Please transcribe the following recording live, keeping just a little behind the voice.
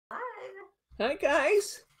Hi,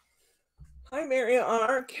 guys. Hi, Mary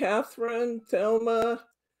R., Catherine, Thelma,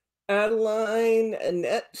 Adeline,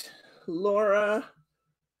 Annette, Laura,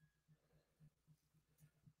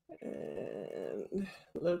 and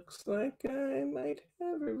looks like I might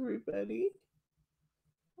have everybody.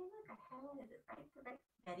 Hey, look, I highlighted it right.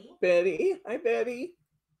 Betty. Betty. Hi, Betty.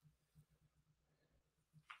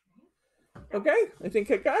 Okay, I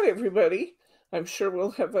think I got everybody. I'm sure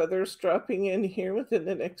we'll have others dropping in here within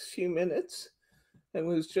the next few minutes. I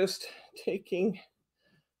was just taking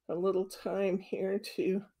a little time here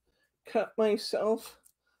to cut myself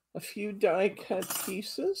a few die cut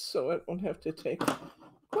pieces so I won't have to take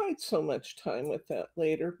quite so much time with that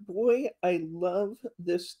later. Boy, I love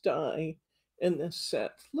this die in this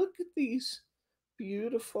set. Look at these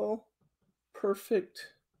beautiful,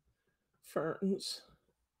 perfect ferns.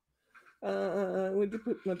 Would you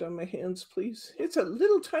put that on my hands, please? It's a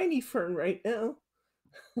little tiny fern right now.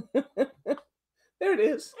 There it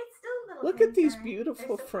is. It's still a little Look tiny at these fern.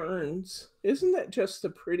 beautiful So ferns. Isn't that just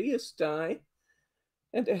the prettiest die?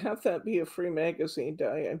 And to have that be a free magazine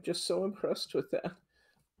die, I'm just so impressed with that.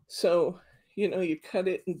 So, you cut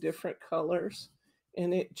it in different colors,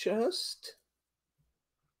 and it just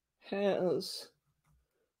has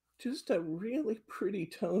just a really pretty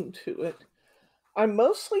tone to it. I'm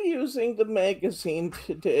mostly using the magazine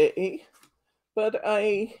today, but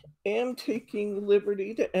I am taking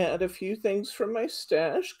liberty to add a few things from my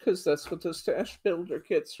stash, because that's what the stash builder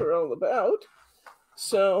kits are all about.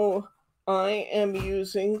 So I am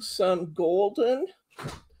using some golden,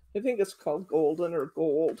 I think it's called golden or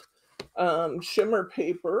gold, shimmer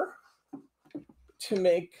paper to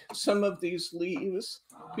make some of these leaves,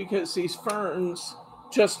 because these ferns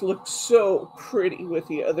just look so pretty with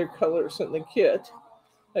the other colors in the kit.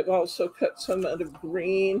 I've also cut some out of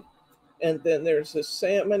green, and then there's a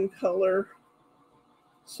salmon color.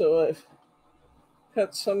 So I've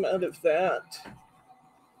cut some out of that.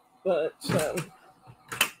 But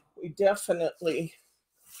we definitely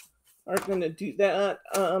are going to do that.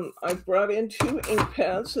 I brought in 2 ink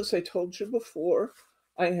pads, as I told you before.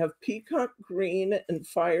 I have peacock green and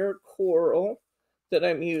fire coral that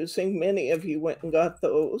I'm using. Many of you went and got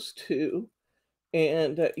those too,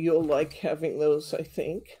 and you'll like having those, I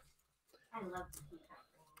think. I love the peacock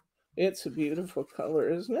green. It's a beautiful color,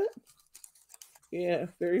 isn't it? Yeah,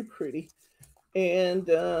 very pretty. And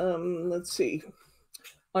let's see.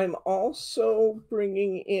 I'm also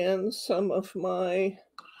bringing in some of my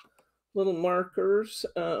little markers,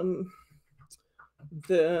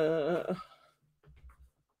 the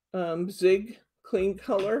Zig Clean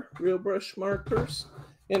Color Real Brush markers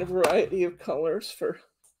in a variety of colors for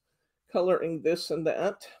coloring this and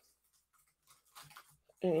that.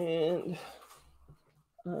 And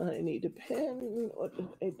I need a pen. What did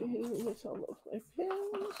I do with all of my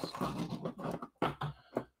pens?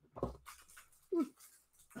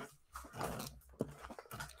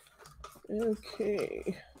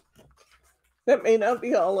 Okay. That may not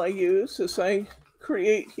be all I use as I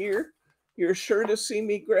create here. You're sure to see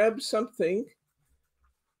me grab something.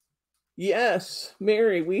 Yes,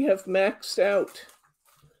 Mary, we have maxed out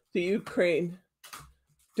the Ukraine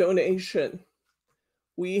donation.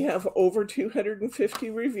 We have over 250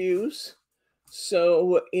 reviews.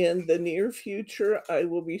 So in the near future, I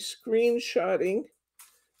will be screenshotting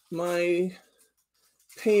my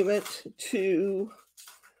payment to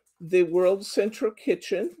the World Central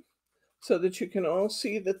Kitchen so that you can all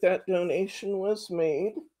see that that donation was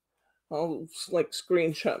made. I'll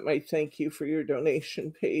screenshot my thank you for your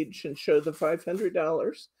donation page and show the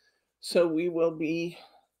 $500. So we will be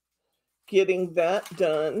getting that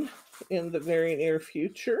done in the very near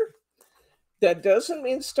future. That doesn't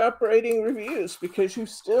mean stop writing reviews, because you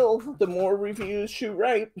still, the more reviews you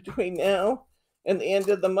write between now and the end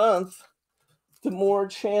of the month, the more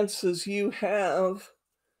chances you have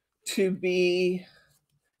to be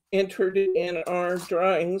entered in our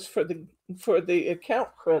drawings for the account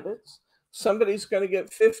credits. Somebody's going to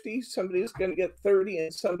get 50, somebody's going to get 30,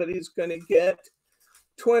 and somebody's going to get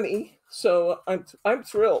 20. So I'm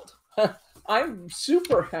thrilled. I'm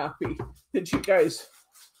super happy that you guys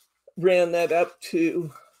ran that up to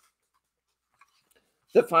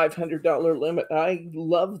the $500 limit. I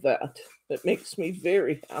love that. That makes me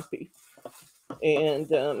very happy.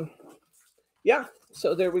 And yeah,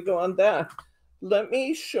 so there we go on that. Let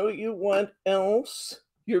me show you what else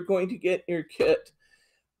you're going to get in your kit.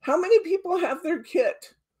 How many people have their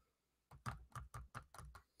kit?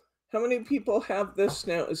 How many people have this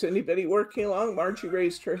now? Is anybody working along? Margie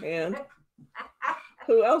raised her hand.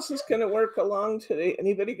 Who else is going to work along today?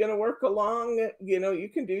 Anybody going to work along? You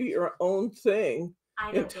can do your own thing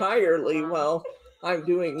entirely. Well, I'm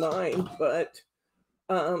doing mine, but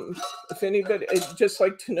if anybody, I'd just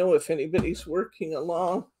like to know if anybody's working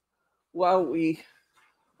along while we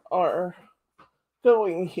are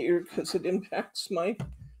going here, because it impacts my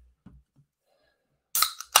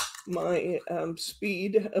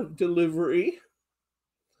speed of delivery.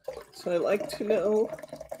 So I like to know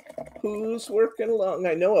who's working along.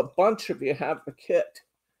 I know a bunch of you have the kit,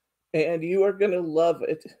 and you are going to love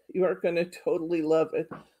it. You are going to totally love it.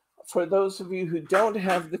 For those of you who don't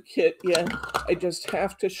have the kit yet, I just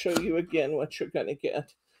have to show you again what you're going to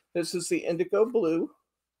get. This is the IndigoBlu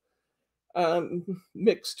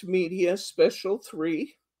Mixed Media Special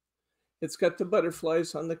 3. It's got the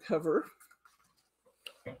butterflies on the cover.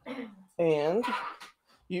 And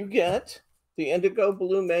you get the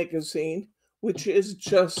IndigoBlu magazine, which is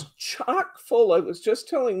just chock full. I was just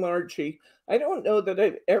telling Margie, I don't know that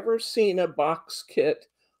I've ever seen a box kit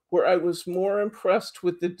where I was more impressed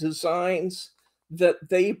with the designs that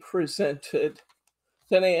they presented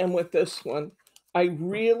than I am with this one. I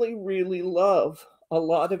really, really love a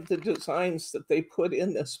lot of the designs that they put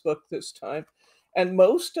in this book this time. And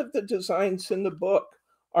most of the designs in the book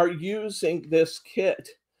are using this kit.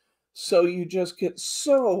 So you just get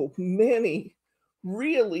so many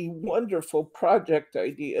really wonderful project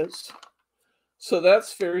ideas. So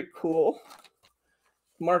that's very cool.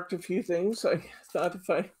 Marked a few things. I thought if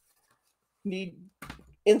I need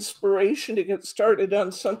inspiration to get started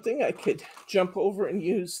on something, I could jump over and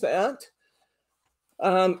use that.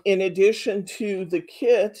 In addition to the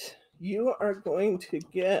kit, you are going to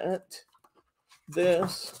get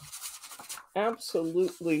this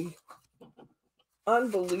absolutely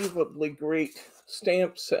unbelievably great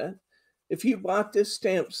stamp set. If you bought this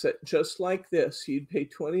stamp set just like this, you'd pay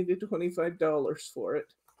 $20 to $25 for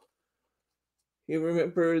it. You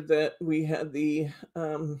remember that we had the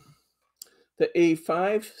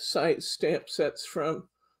A5 size stamp sets from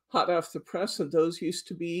hot off the press, and those used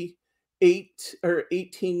to be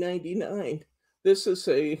 $18.99. This is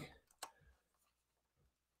a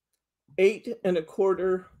 8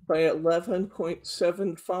 1/4 by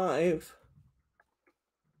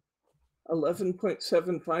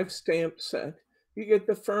 11.75 stamp set. You get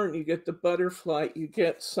the fern, you get the butterfly, you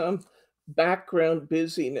get some background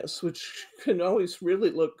busyness, which can always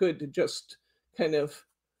really look good to just kind of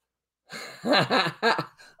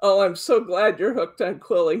oh, I'm so glad you're hooked on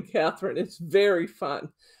quilling, Catherine. It's very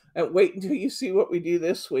fun. And wait until you see what we do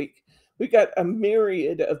this week. We got a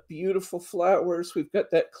myriad of beautiful flowers. We've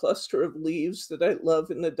got that cluster of leaves that I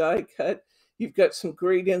love in the die cut. You've got some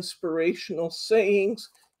great inspirational sayings.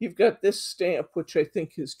 You've got this stamp, which I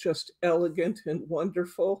think is just elegant and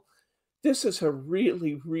wonderful. This is a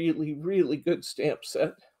really, really, really good stamp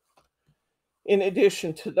set. In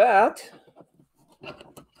addition to that,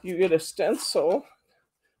 you get a stencil.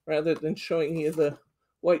 Rather than showing you the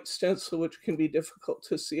white stencil, which can be difficult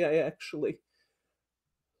to see, I actually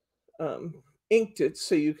inked it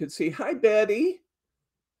so you could see. Hi, Betty.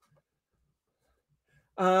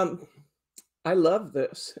 I love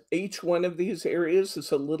this. Each one of these areas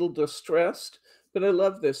is a little distressed, but I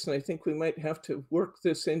love this, and I think we might have to work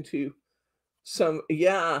this into some,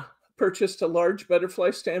 yeah, purchased a large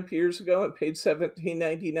butterfly stamp years ago and paid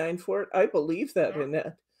 $17.99 for it. I believe that in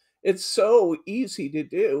that. It's so easy to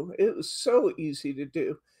do. It was so easy to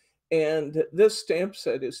do. And this stamp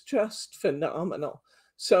set is just phenomenal.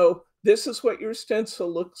 So this is what your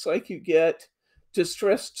stencil looks like. You get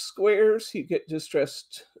distressed squares, you get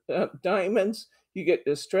distressed diamonds, you get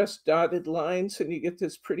distressed dotted lines, and you get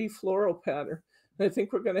this pretty floral pattern. And I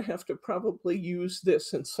think we're going to have to probably use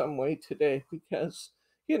this in some way today because,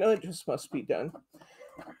 you know, it just must be done.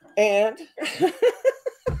 And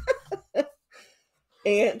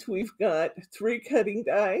and we've got 3 cutting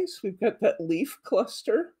dies. We've got that leaf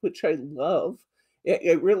cluster, which I love.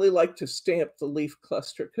 I really like to stamp the leaf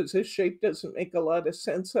cluster because this shape doesn't make a lot of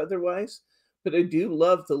sense otherwise. But I do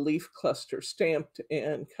love the leaf cluster stamped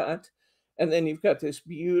and cut. And then you've got this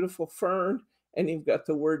beautiful fern, and you've got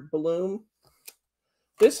the word bloom.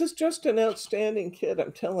 This is just an outstanding kit,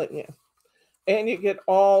 I'm telling you. And you get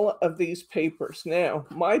all of these papers. Now,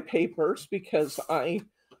 my papers, because I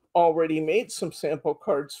already made some sample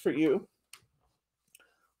cards for you,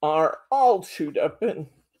 are all chewed up and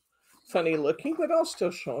funny looking, but I'll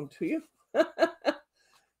still show them to you.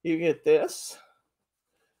 You get this.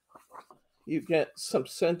 You get some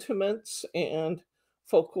sentiments and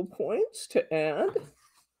focal points to add.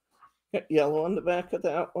 Got yellow on the back of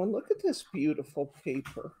that one. Look at this beautiful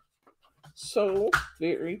paper. So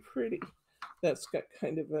very pretty. That's got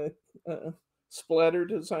kind of a splatter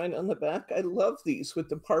design on the back. I love these with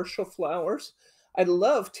the partial flowers. I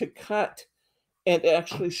love to cut and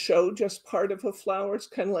actually show just part of a flower. It's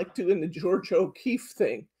kind of like doing the George O'Keeffe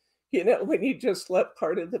thing, you know, when you just let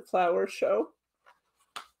part of the flower show.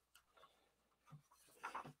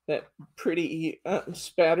 That pretty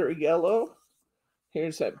spatter yellow.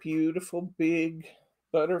 Here's that beautiful big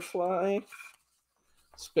butterfly.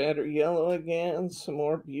 Spatter yellow again, some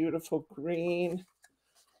more beautiful green.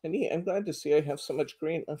 And yeah, I'm glad to see I have so much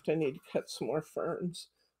green left. I need to cut some more ferns.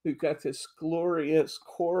 We've got this glorious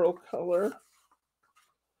coral color.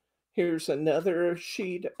 Here's another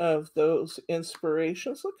sheet of those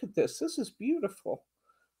inspirations. Look at this. This is beautiful.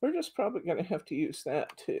 We're just probably going to have to use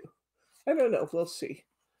that too. I don't know. We'll see.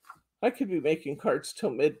 I could be making cards till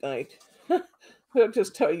midnight. I'll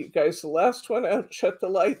just tell you guys, the last one out, shut the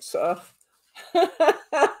lights off.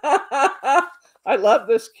 I love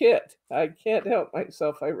this kit. I can't help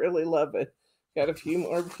myself. I really love it. Got a few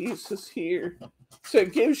more pieces here. So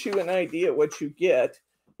it gives you an idea what you get.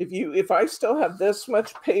 If I still have this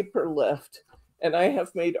much paper left and I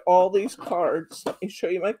have made all these cards, let me show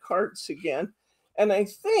you my cards again. And I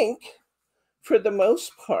think for the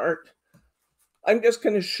most part, I'm just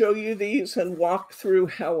going to show you these and walk through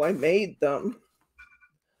how I made them.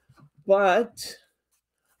 But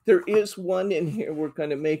there is one in here we're going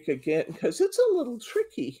to make again because it's a little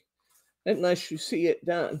tricky unless you see it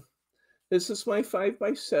done. This is my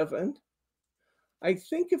 5x7. I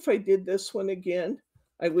think if I did this one again,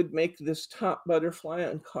 I would make this top butterfly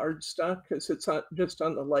on cardstock because it's just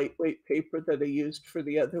on the lightweight paper that I used for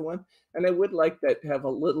the other one. And I would like that to have a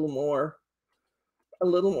little more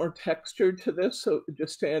texture to this, so it would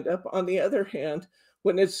just stand up. On the other hand,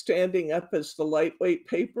 when it's standing up as the lightweight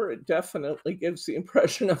paper, it definitely gives the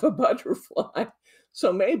impression of a butterfly.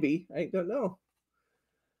 So maybe, I don't know.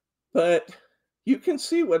 But you can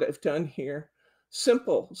see what I've done here.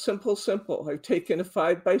 Simple, simple, simple. I've taken a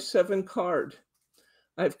 5x7 card.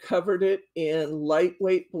 I've covered it in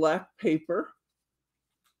lightweight black paper.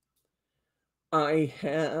 I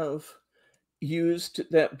have used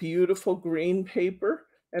that beautiful green paper,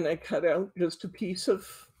 and I cut out just a piece of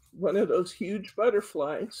one of those huge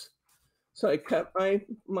butterflies. So I cut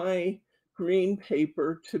my green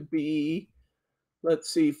paper to be,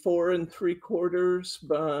 let's see, 4 3/4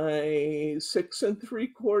 by 6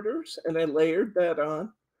 3/4, and I layered that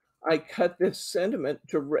on. I cut this sentiment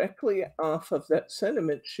directly off of that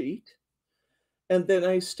sentiment sheet, and then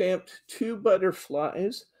I stamped 2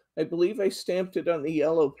 butterflies. I believe I stamped it on the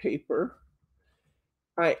yellow paper.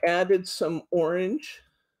 I added some orange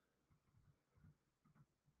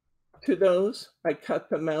to those. I cut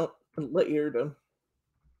them out and layered them.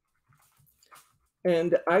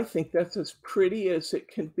 And I think that's as pretty as it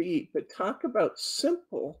can be. But talk about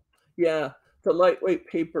simple. Yeah, the lightweight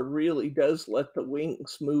paper really does let the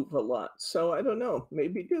wings move a lot. So I don't know,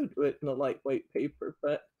 maybe do it in a lightweight paper,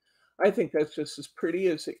 but I think that's just as pretty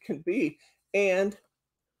as it can be. And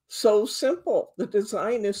so simple. The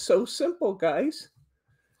design is so simple, guys.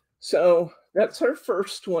 So that's our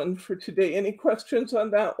first one for today. Any questions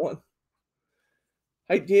on that one?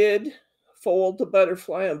 I did fold the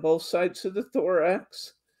butterfly on both sides of the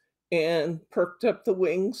thorax and perked up the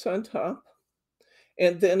wings on top.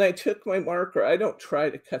 And then I took my marker. I don't try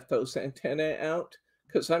to cut those antennae out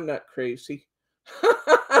because I'm not crazy.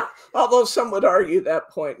 Although some would argue that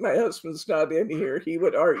point. My husband's not in here. He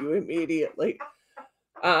would argue immediately.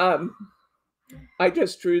 I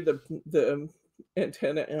just drew the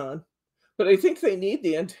antenna on. But I think they need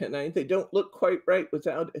the antennae. They don't look quite right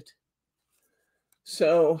without it.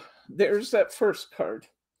 So there's that first card.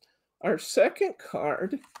 Our second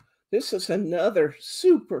card, this is another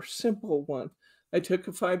super simple one. I took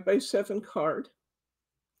a 5x7 card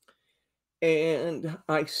and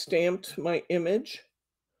I stamped my image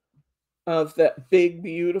of that big,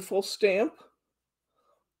 beautiful stamp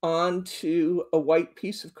onto a white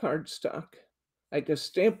piece of cardstock. I just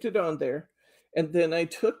stamped it on there. And then I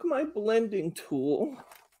took my blending tool.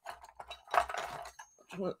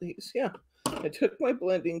 One of these, yeah. I took my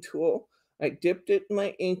blending tool. I dipped it in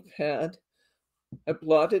my ink pad. I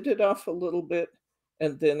blotted it off a little bit.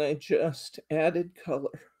 And then I just added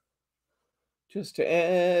color. Just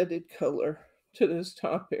added color to this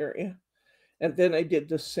top area. And then I did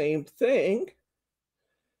the same thing.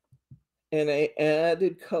 And I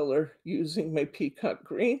added color using my peacock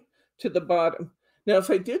green to the bottom. Now,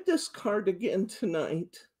 if I did this card again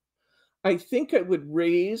tonight, I think I would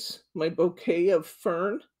raise my bouquet of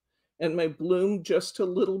fern and my bloom just a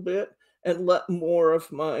little bit and let more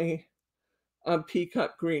of my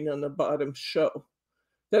peacock green on the bottom show.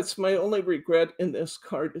 That's my only regret in this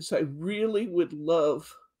card is I really would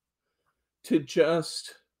love to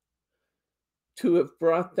just to have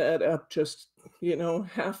brought that up just,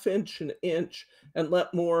 half inch, an inch, and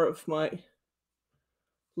let more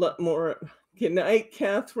good night,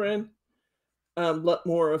 Catherine. Let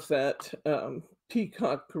more of that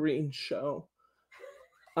peacock green show.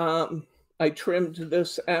 I trimmed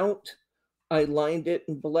this out. I lined it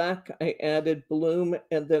in black. I added bloom,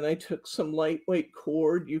 and then I took some lightweight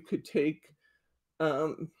cord. You could take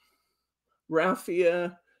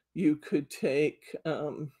raffia. You could take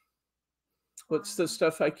what's the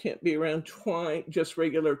stuff I can't be around? Twine, just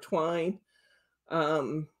regular twine.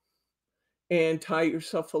 And tie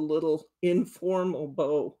yourself a little informal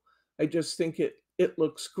bow. I just think it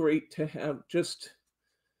looks great to have just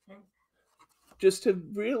a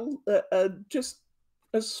real just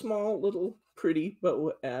a small little pretty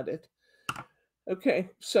bow added. Okay,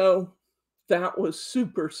 so that was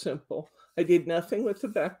super simple. I did nothing with the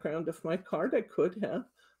background of my card. I could have.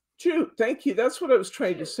 Jute, thank you. That's what I was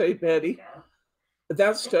trying to say, Betty.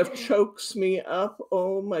 That stuff chokes me up.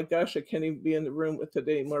 Oh my gosh, I can't even be in the room with it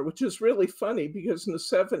anymore, which is really funny because in the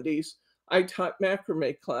 70s, I taught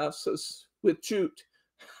macrame classes with jute.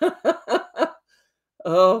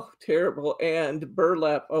 Oh, terrible. And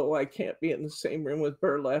burlap. Oh, I can't be in the same room with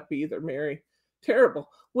burlap either, Mary. Terrible.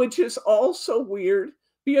 Which is also weird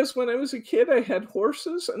because when I was a kid, I had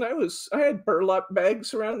horses and I had burlap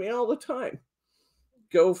bags around me all the time.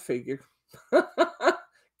 Go figure.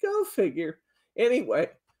 Go figure. Anyway,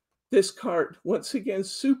 this card, once again,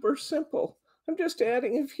 super simple. I'm just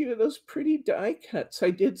adding a few of those pretty die cuts. I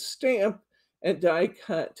did stamp and die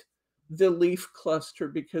cut the leaf cluster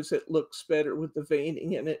because it looks better with the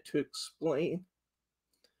veining in it to explain.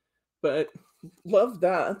 But love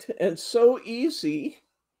that. And so easy.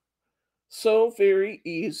 So very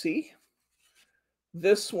easy.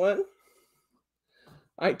 This one,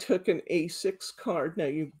 I took an A6 card. Now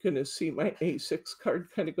you're going to see my A6 card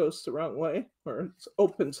kind of goes the wrong way, or it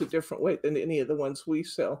opens a different way than any of the ones we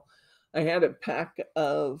sell. I had a pack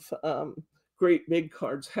of great big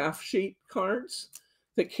cards, half sheet cards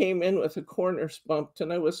that came in with the corners bumped,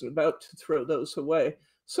 and I wasn't about to throw those away.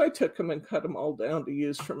 So I took them and cut them all down to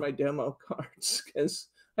use for my demo cards because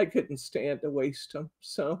I couldn't stand to waste them.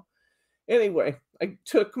 So anyway, I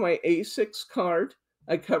took my A6 card,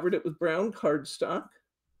 I covered it with brown cardstock.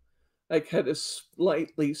 I cut a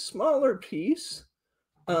slightly smaller piece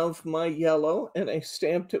of my yellow and I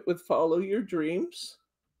stamped it with Follow Your Dreams.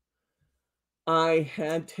 I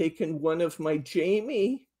had taken one of my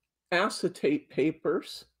Jamie acetate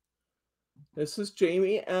papers. This is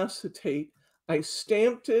Jamie acetate. I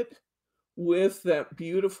stamped it with that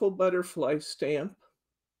beautiful butterfly stamp.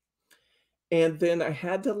 And then I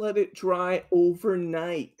had to let it dry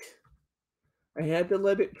overnight. I had to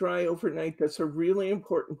let it dry overnight. That's a really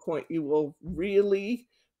important point. You will really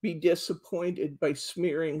be disappointed by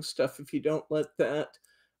smearing stuff if you don't let that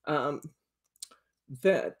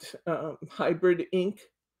hybrid ink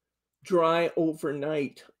dry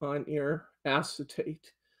overnight on your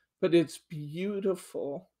acetate. But it's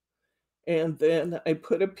beautiful. And then I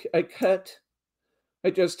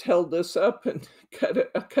just held this up and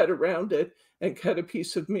cut around it and cut a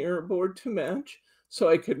piece of mirror board to match so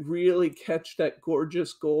I could really catch that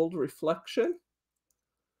gorgeous gold reflection.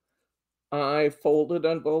 I folded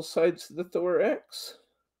on both sides of the thorax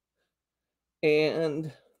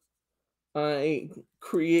and I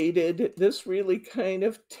created, this really kind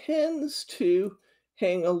of tends to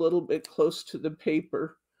hang a little bit close to the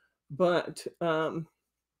paper, but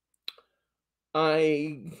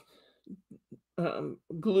I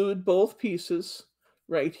glued both pieces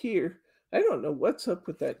right here. I don't know what's up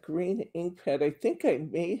with that green ink pad. I think I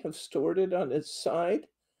may have stored it on its side.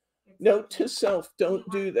 Note to self, don't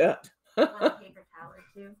do that. Want a paper towel or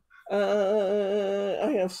two?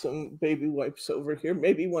 I have some baby wipes over here.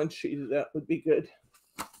 Maybe one sheet of that would be good.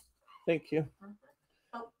 Thank you.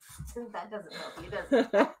 Oh, that doesn't help you, does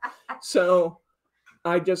it? So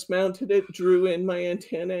I just mounted it, drew in my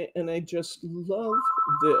antenna, and I just love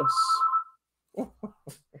this.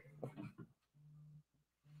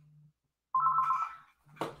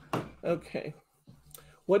 Okay.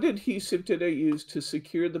 What adhesive did I use to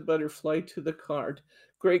secure the butterfly to the card?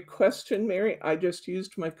 Great question, Mary. I just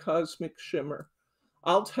used my Cosmic Shimmer.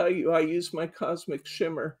 I'll tell you, I use my Cosmic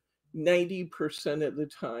Shimmer 90% of the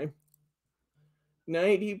time.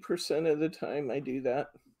 90% of the time I do that.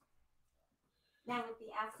 Now with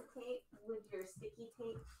the acetate, would your sticky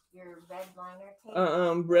tape, your red liner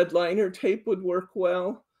tape? Red liner tape would work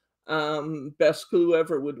well. Best glue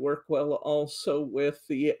ever would work well also with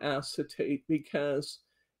the acetate because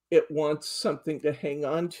it wants something to hang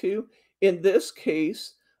on to. In this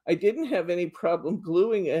case, I didn't have any problem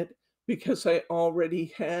gluing it because I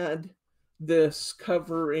already had this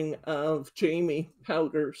covering of Jamie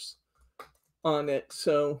powders on it.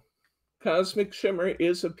 So Cosmic Shimmer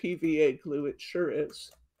is a PVA glue, it sure is.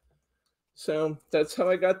 So that's how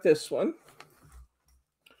I got this one.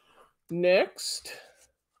 Next,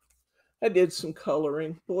 I did some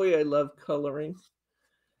coloring. Boy, I love coloring.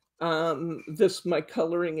 My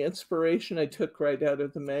coloring inspiration I took right out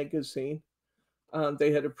of the magazine.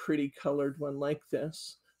 They had a pretty colored one like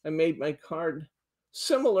this. I made my card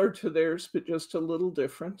similar to theirs, but just a little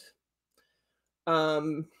different.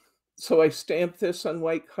 So I stamped this on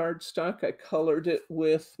white cardstock. I colored it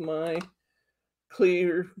with my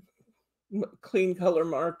clean color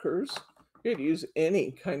markers. You could use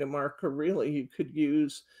any kind of marker, really. You could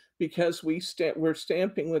use, because we're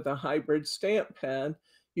stamping with a hybrid stamp pad,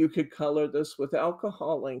 you could color this with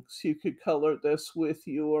alcohol inks. You could color this with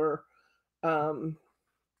your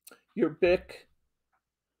Bic,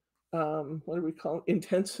 what do we call it?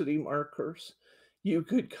 Intensity markers. You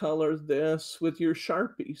could color this with your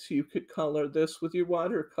Sharpies. You could color this with your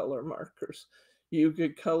watercolor markers. You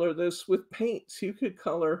could color this with paints. You could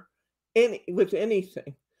color with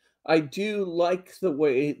anything. I do like the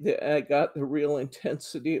way that I got the real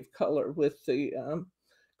intensity of color with the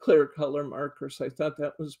clear color markers. I thought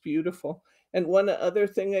that was beautiful. And one other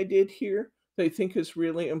thing I did here that I think is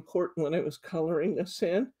really important when I was coloring this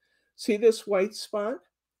in, see this white spot?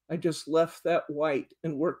 I just left that white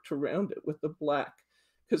and worked around it with the black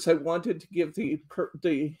because I wanted to give the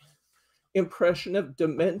impression of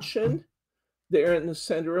dimension there in the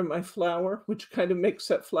center of my flower, which kind of makes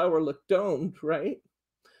that flower look domed, right?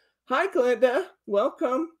 Hi, Glenda,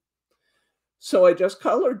 welcome. So I just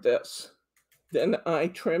colored this. Then I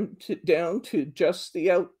trimmed it down to just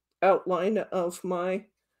the outline of my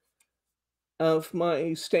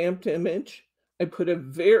stamped image. I put a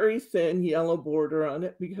very thin yellow border on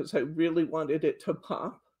it because I really wanted it to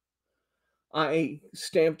pop. I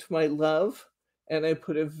stamped my love and I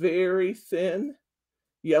put a very thin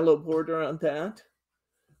yellow border on that.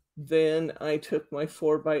 Then I took my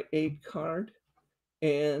 4x8 card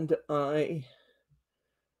and I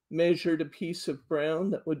measured a piece of brown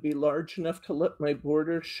that would be large enough to let my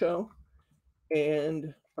border show.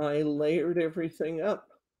 And I layered everything up.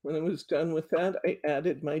 When I was done with that, I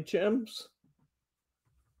added my gems.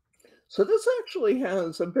 So this actually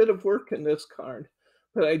has a bit of work in this card,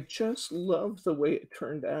 but I just love the way it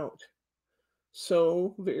turned out.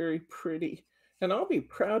 So very pretty. And I'll be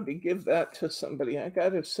proud to give that to somebody, I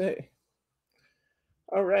gotta say.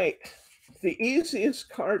 All right, the easiest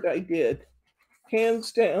card I did,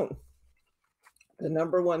 hands down, the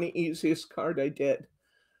 #1 easiest card I did.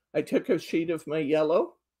 I took a sheet of my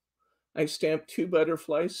yellow. I stamped 2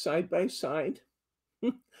 butterflies side by side.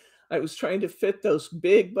 I was trying to fit those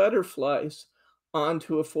big butterflies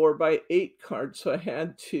onto a 4x8 card. So I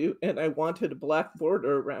had to, and I wanted a black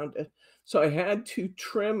border around it. So I had to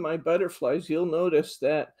trim my butterflies. You'll notice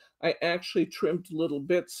that I actually trimmed little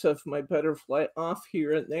bits of my butterfly off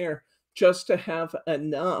here and there just to have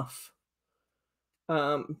enough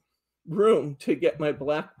room to get my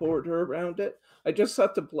black border around it. I just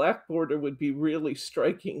thought the black border would be really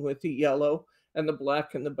striking with the yellow and the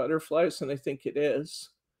black and the butterflies, and I think it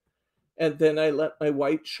is. And then I let my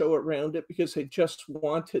white show around it because I just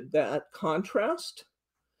wanted that contrast.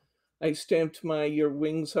 I stamped my "Your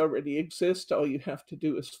wings already exist, all you have to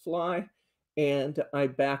do is fly," and I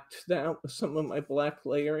backed that with some of my black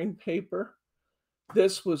layering paper.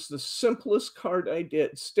 This was the simplest card I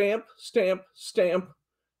did. Stamp, stamp, stamp,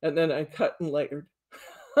 and then I cut and layered.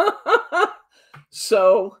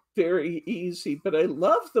 So very easy, but I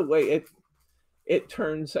love the way it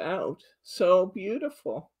turns out. So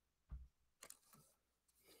beautiful.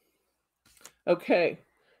 Okay,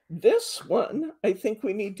 this one I think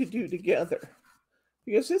we need to do together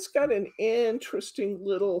because it's got an interesting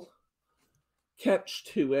little catch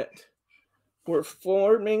to it. We're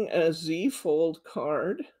forming a Z-fold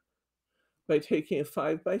card by taking a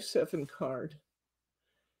 5x7 card,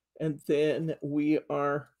 and then we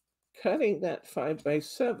are cutting that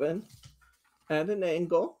 5x7 at an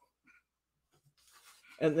angle,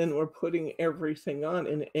 and then we're putting everything on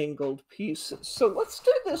in angled pieces. So let's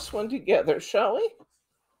do this one together, shall we?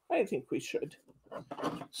 I think we should.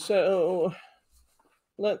 So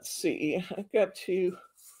let's see. I've got to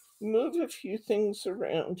move a few things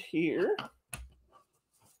around here.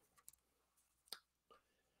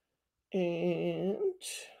 And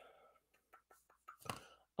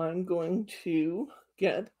I'm going to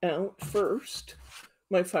get out first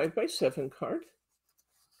my 5x7 card.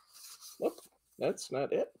 Whoop, that's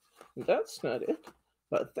not it. That's not it.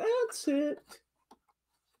 But that's it.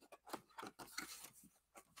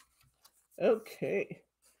 Okay.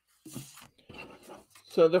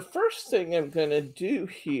 So the first thing I'm going to do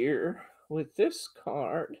here with this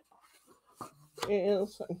card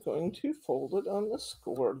is I'm going to fold it on the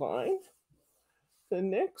score line. The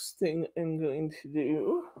next thing I'm going to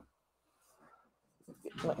do,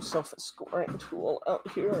 get myself a scoring tool out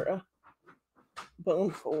here, a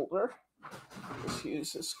bone folder. Just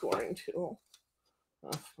use a scoring tool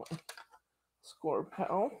off my score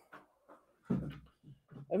pal.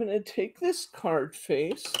 I'm going to take this card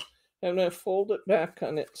face, I'm going to fold it back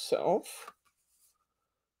on itself.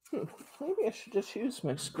 Maybe I should just use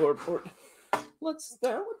my scoreboard.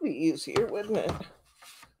 That would be easier, wouldn't it?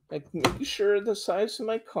 Like, make sure the size of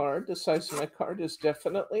my card is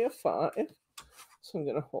definitely a 5. So I'm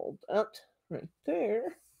going to hold that right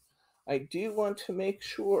there. I do want to make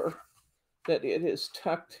sure that it is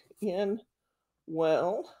tucked in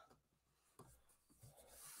well.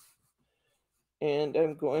 And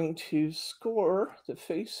I'm going to score the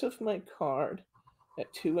face of my card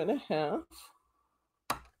at 2.5.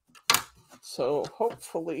 So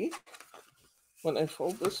hopefully, when I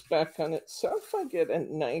fold this back on itself, I get a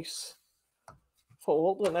nice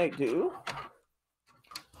fold, and I do.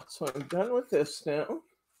 So I'm done with this now.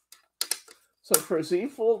 So for a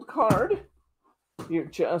Z-fold card, you're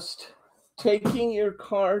just taking your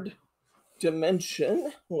card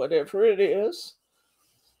dimension, whatever it is,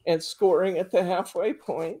 and scoring at the halfway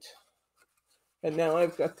point. And now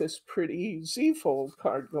I've got this pretty Z-fold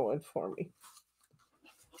card going for me.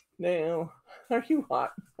 Now, are you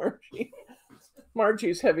hot, Margie?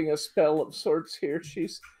 Margie's having a spell of sorts here.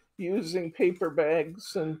 She's using paper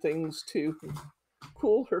bags and things to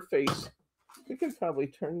cool her face. We could probably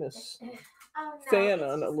turn this fan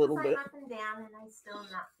on a little bit. I'm up and down, and I'm still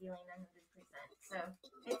not feeling 100%, so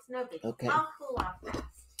it's no big. Okay. I'll cool off fast.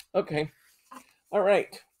 Okay. All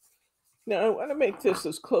right. Now I want to make this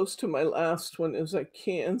as close to my last one as I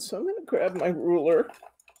can, so I'm going to grab my ruler.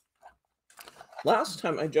 Last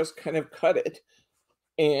time I just kind of cut it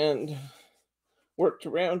and worked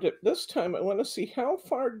around it. This time I want to see how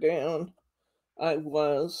far down I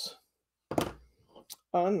was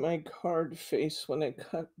on my card face when I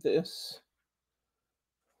cut this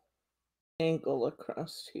angle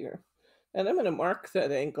across here. And I'm going to mark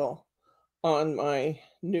that angle on my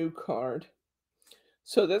new card.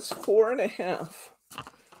 So that's 4.5.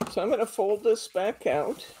 So I'm going to fold this back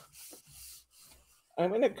out. I'm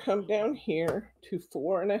going to come down here to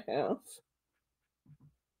 4.5.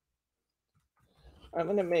 I'm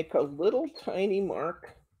going to make a little tiny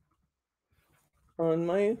mark on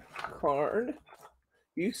my card.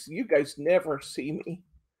 You guys never see me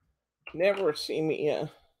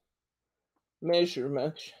measure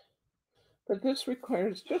much, but this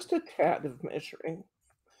requires just a tad of measuring.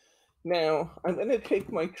 Now I'm going to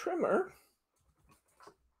take my trimmer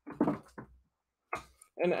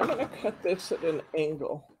and I'm going to cut this at an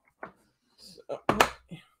angle. So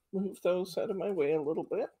move those out of my way a little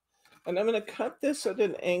bit. And I'm going to cut this at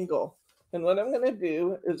an angle. And what I'm going to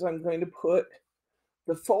do is I'm going to put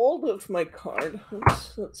the fold of my card.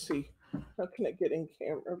 Oops, let's see. How can I get in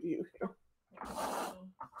camera view here?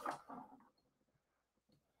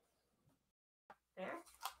 There?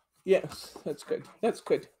 Yes, that's good. That's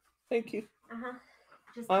good. Thank you.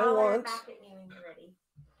 Just holler back at me when you're ready.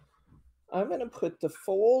 I'm going to put the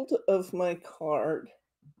fold of my card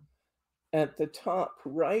at the top,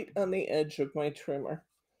 right on the edge of my trimmer.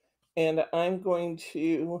 And I'm going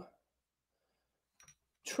to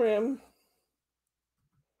trim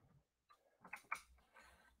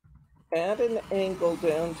at an angle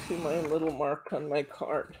down to my little mark on my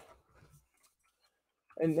card.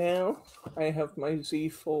 And now I have my Z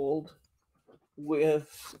fold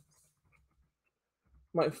with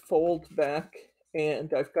my fold back,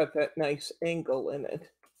 and I've got that nice angle in it.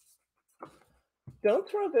 Don't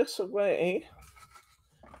throw this away,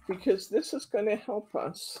 because this is going to help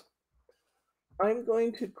us. I'm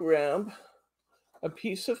going to grab a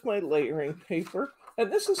piece of my layering paper,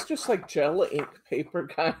 and this is just like gel ink paper,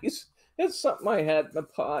 guys. It's something I had in the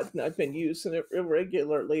pod, and I've been using it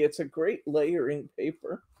regularly. It's a great layering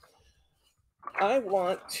paper. I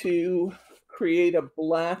want to create a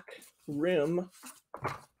black rim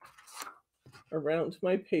around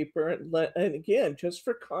my paper, and again, just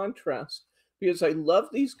for contrast, because I love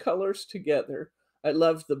these colors together. I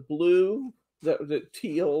love the blue, the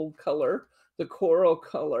teal color, the coral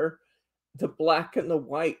color, the black and the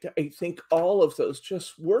white. I think all of those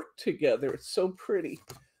just work together. It's so pretty.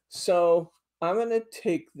 So I'm going to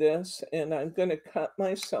take this and I'm going to cut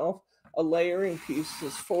myself a layering piece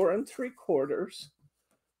that's 4 3/4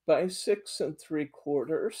 by 6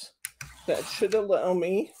 3/4. That should allow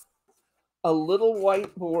me a little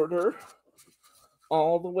white border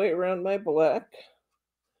all the way around my black.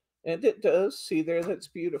 And it does. See there, that's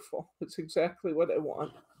beautiful. It's exactly what I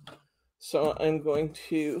want. So I'm going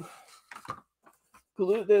to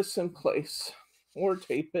glue this in place or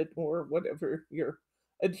tape it or whatever your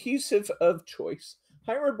adhesive of choice.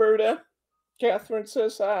 Hi, Roberta. Catherine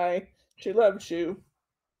says hi. She loves you.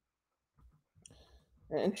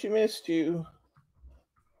 And she missed you.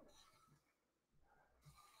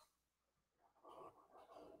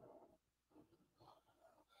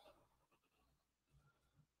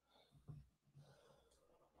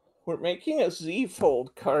 We're making a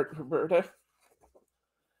Z-fold card, Roberta.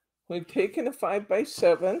 We've taken a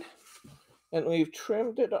 5x7 and we've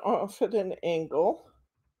trimmed it off at an angle.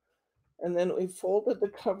 And then we folded the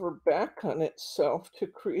cover back on itself to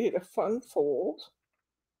create a fun fold.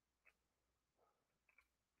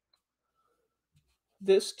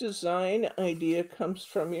 This design idea comes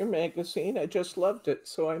from your magazine. I just loved it,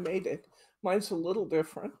 so I made it. Mine's a little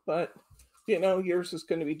different, but you know, yours is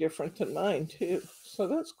going to be different than mine too. So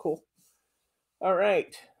that's cool. All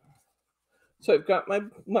right. So I've got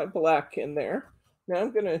my black in there. Now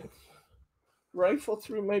I'm going to rifle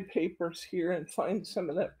through my papers here and find some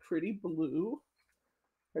of that pretty blue.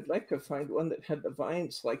 I'd like to find one that had the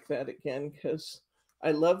vines like that again, because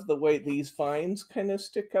I love the way these vines kind of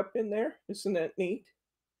stick up in there. Isn't that neat?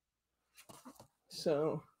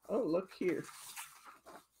 So, oh, look here.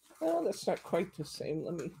 Oh, that's not quite the same.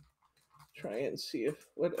 Let me try and see if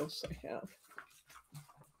what else I have.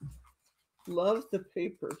 Love the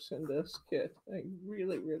papers in this kit. I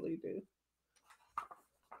really, really do.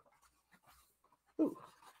 Ooh,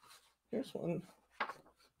 here's one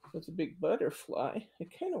with a big butterfly. I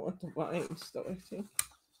kind of want the vines, though, I think.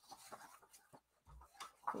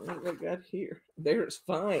 What have I got here? There's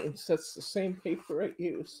vines. That's the same paper I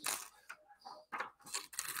used.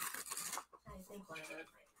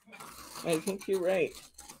 I think you're right.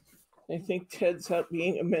 I think Ted's out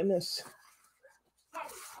being a menace.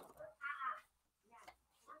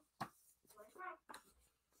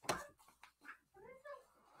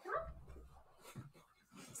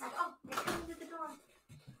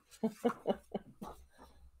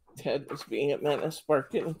 Ted was being a menace,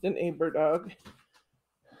 barking at the neighbor dog.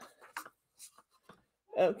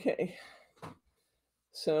 Okay.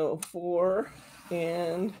 So 4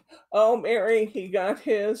 and oh, Mary, he got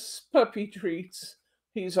his puppy treats.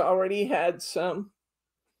 He's already had some.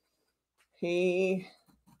 He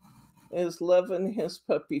is loving his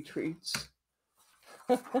puppy treats.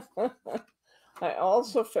 I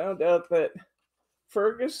also found out that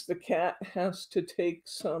Fergus the cat has to take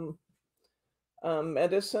some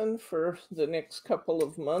medicine for the next couple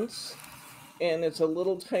of months, and it's a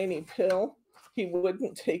little tiny pill. He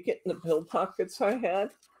wouldn't take it in the pill pockets I had,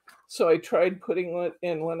 so I tried putting it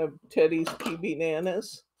in one of Teddy's PB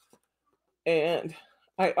Nanas, and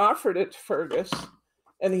I offered it to Fergus,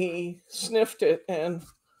 and he sniffed it and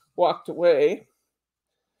walked away.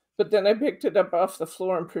 But then I picked it up off the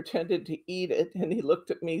floor and pretended to eat it, and he looked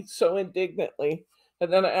at me so indignantly.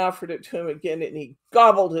 And then I offered it to him again, and he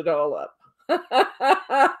gobbled it all up.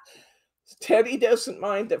 Teddy doesn't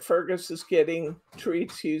mind that Fergus is getting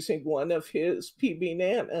treats using one of his PB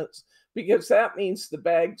Nanas, because that means the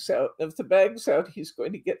bag's out. If the bag's out, he's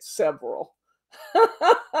going to get several.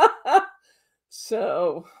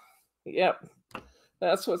 So, yep,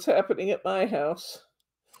 that's what's happening at my house.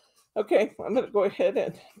 Okay, I'm going to go ahead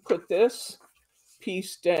and put this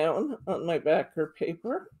piece down on my backer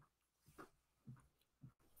paper.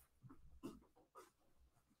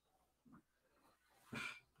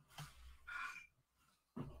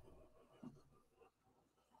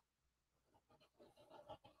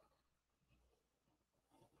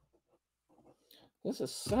 This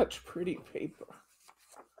is such pretty paper.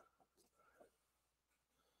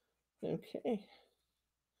 Okay,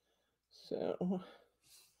 so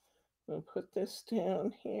we'll put this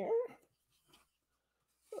down here.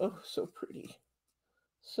 Oh, so pretty.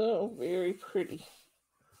 So very pretty.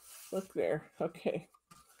 Look there. Okay,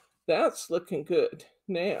 that's looking good.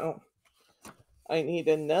 Now, I need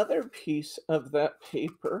another piece of that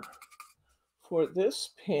paper for this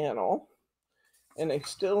panel, and I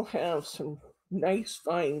still have some nice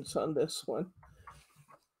vines on this one.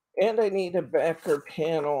 And I need a backer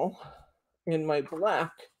panel in my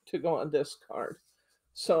black to go on this card.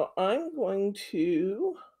 So I'm going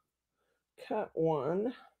to cut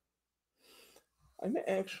one. I'm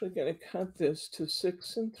actually going to cut this to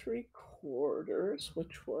 6 3/4,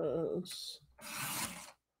 which was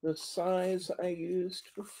the size I used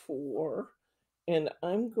before. And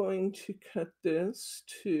I'm going to cut this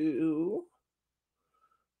to,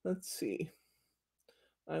 let's see,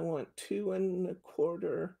 I want 2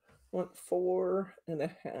 1/4, I want 4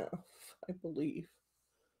 1/2, I believe.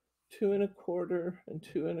 2 1/4 and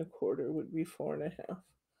 2 1/4 would be 4 1/2.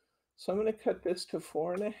 So I'm going to cut this to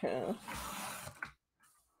 4 1/2.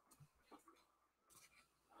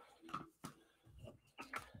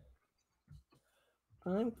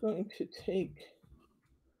 I'm going to take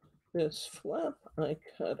this flap I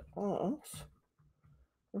cut off.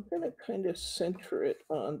 I'm going to kind of center it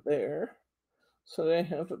on there so that I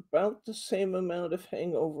have about the same amount of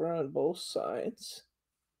hangover on both sides.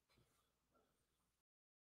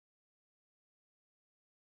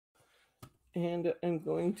 And I'm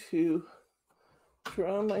going to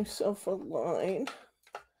draw myself a line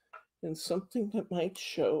in something that might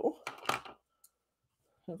show.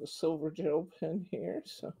 I have a silver gel pen here,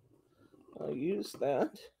 so I'll use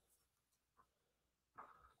that.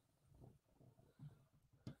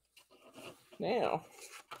 Now,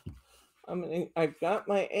 I've got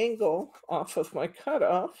my angle off of my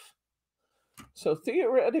cutoff, so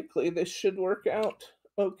theoretically this should work out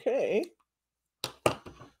okay.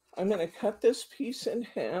 I'm going to cut this piece in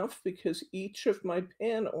half because each of my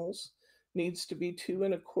panels needs to be 2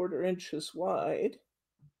 1/4 inches wide.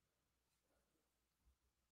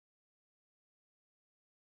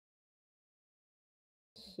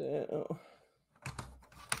 So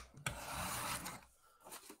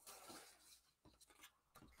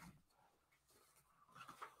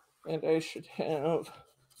and I should have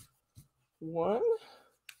one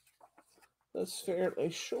that's fairly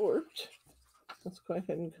short. Let's go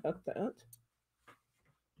ahead and cut that.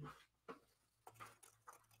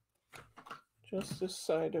 Just this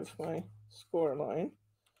side of my score line.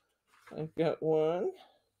 I've got one.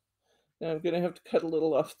 Now I'm going to have to cut a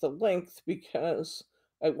little off the length because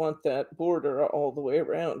I want that border all the way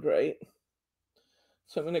around, right?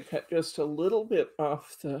 So I'm going to cut just a little bit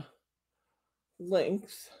off the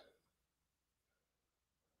length.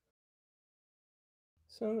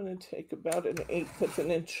 So I'm going to take about 1/8 of an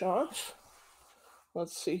inch off.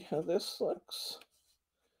 Let's see how this looks.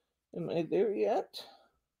 Am I there yet?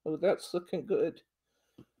 Oh, that's looking good.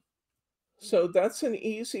 So that's an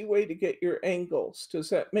easy way to get your angles. Does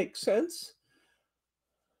that make sense?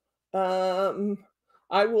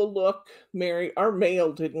 I will look, Mary. Our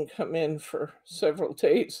mail didn't come in for several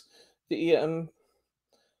days. The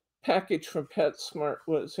package from PetSmart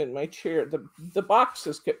was in my chair. The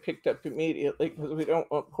boxes get picked up immediately because we don't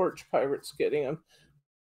want porch pirates getting them.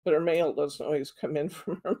 But our mail doesn't always come in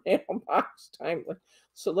from our mailbox timely.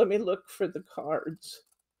 So let me look for the cards.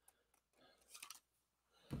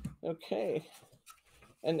 Okay.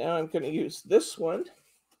 And now I'm going to use this one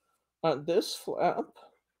on this flap.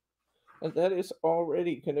 And that is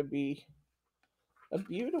already going to be a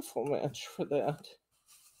beautiful match for that.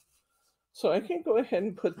 So I can go ahead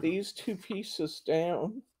and put these two pieces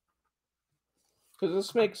down. Does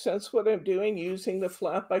this make sense what I'm doing, using the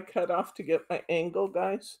flap I cut off to get my angle,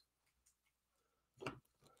 guys?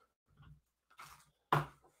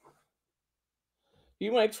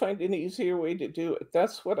 You might find an easier way to do it.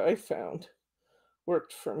 That's what I found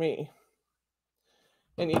worked for me.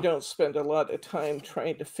 And you don't spend a lot of time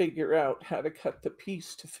trying to figure out how to cut the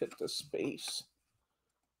piece to fit the space.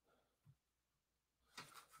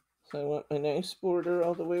 So I want my nice border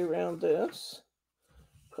all the way around this.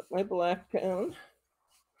 Put my black down.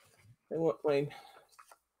 I want my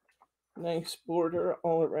nice border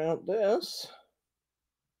all around this.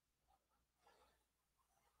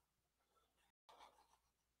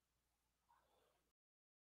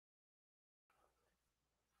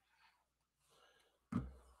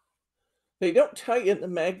 They don't tell you in the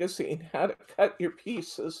magazine how to cut your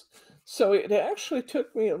pieces, so it actually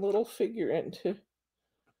took me a little figuring to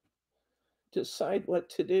decide what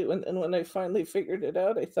to do. And then when I finally figured it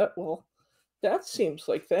out, I thought, well, that seems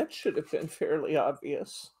like that should have been fairly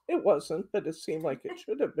obvious. It wasn't, but it seemed like it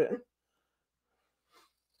should have been.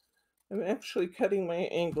 I'm actually cutting my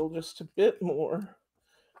angle just a bit more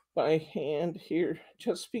by hand here,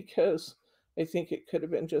 just because I think it could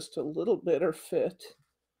have been just a little better fit.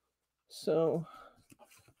 So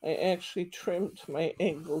I actually trimmed my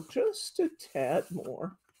angle just a tad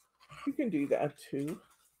more. You can do that too.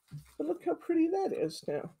 But look how pretty that is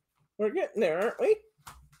now. We're getting there, aren't we?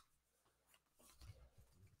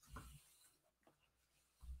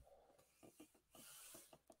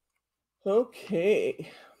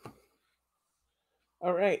 Okay.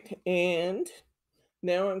 All right, and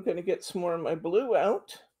now I'm going to get some more of my blue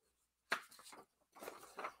out.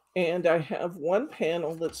 And I have one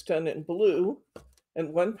panel that's done in blue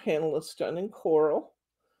and one panel that's done in coral.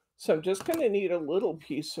 So I'm just going to need a little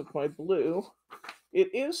piece of my blue.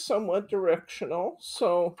 It is somewhat directional,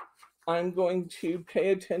 so I'm going to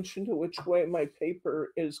pay attention to which way my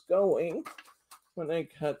paper is going when I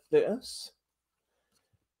cut this.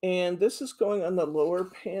 And this is going on the lower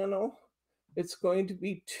panel. It's going to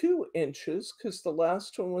be 2 inches because the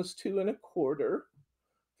last one was 2¼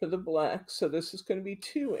 for the black. So this is going to be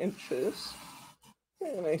 2 inches.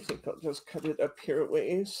 And I think I'll just cut it up here a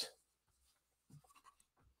ways.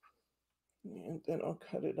 And then I'll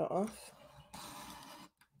cut it off.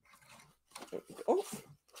 There we go.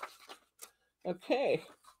 Okay.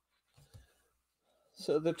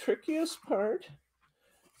 So the trickiest part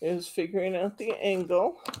is figuring out the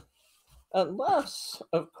angle, unless,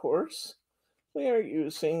 of course, we are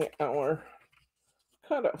using our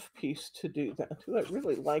cutoff piece to do that. Ooh, I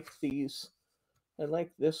really like these. I like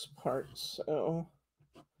this part, so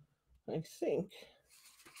I think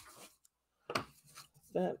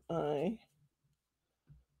that I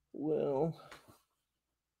will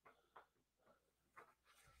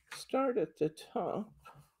start at the top.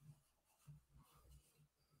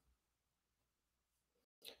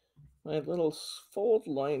 My little fold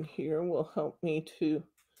line here will help me to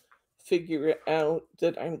figure it out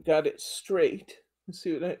that I've got it straight. Let's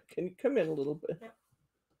see what can you come in a little bit?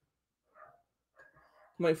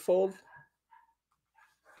 My fold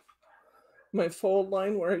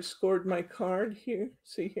line where I scored my card here,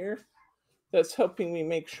 see here? That's helping me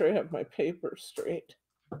make sure I have my paper straight.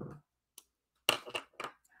 I'm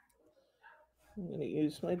going to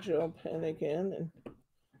use my gel pen again and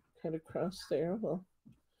cut across there. Well,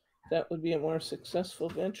 that would be a more successful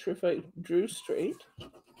venture if I drew straight.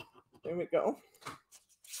 There we go.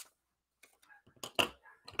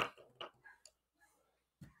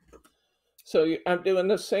 So I'm doing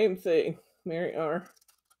the same thing, Mary R.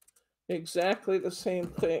 Exactly the same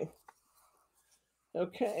thing.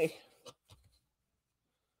 Okay.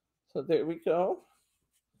 So there we go.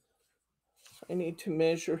 I need to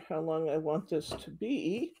measure how long I want this to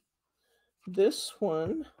be. This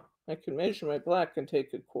one, I can measure my black and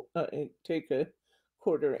take a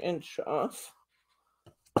 1/4 inch off,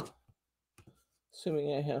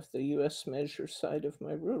 assuming I have the US measure side of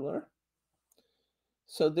my ruler.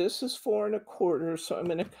 So this is 4¼ so I'm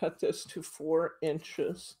going to cut this to 4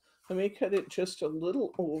 inches. I may cut it just a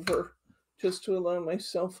little over, just to allow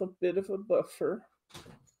myself a bit of a buffer.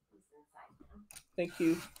 Thank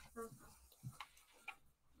you.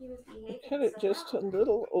 Cut it just a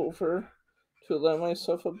little over to allow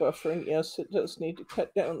myself a buffer. And yes, it does need to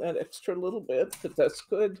cut down that extra little bit, but that's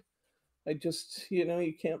good. I just,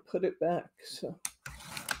 you can't put it back. So,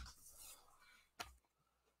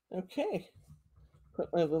 okay.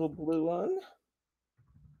 Put my little blue on.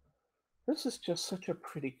 This is just such a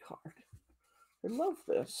pretty card. I love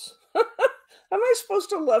this. Am I supposed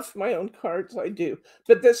to love my own cards? I do.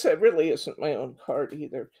 But this really isn't my own card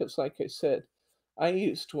either, because like I said, I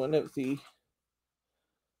used one of the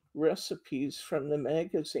recipes from the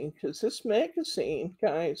magazine, because this magazine,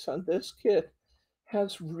 guys, on this kit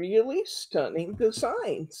has really stunning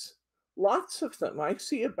designs. Lots of them. I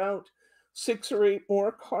see about 6 or 8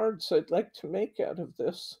 more cards I'd like to make out of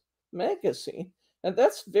this magazine. And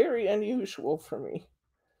that's very unusual for me.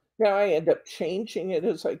 Now I end up changing it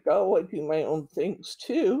as I go. I do my own things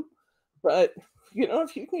too. But,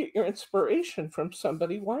 if you can get your inspiration from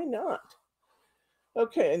somebody, why not?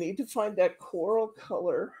 Okay, I need to find that coral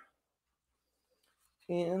color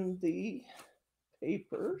in the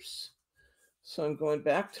papers. So I'm going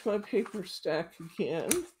back to my paper stack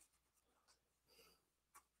again.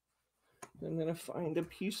 I'm going to find a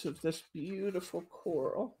piece of this beautiful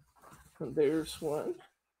coral. And there's one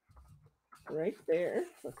right there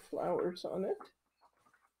with flowers on it.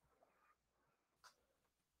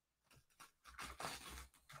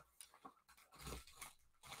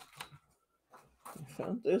 I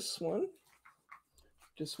found this one.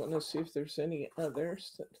 Just want to see if there's any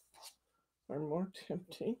others that are more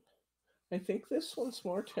tempting. I think this one's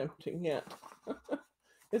more tempting yet.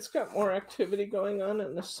 It's got more activity going on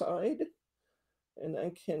the side. And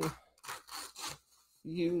I can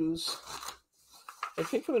use, I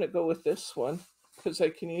think I'm going to go with this one because I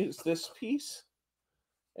can use this piece.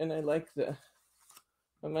 And I like the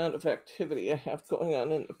amount of activity I have going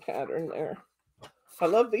on in the pattern there. I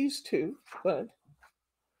love these two, but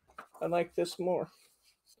I like this more.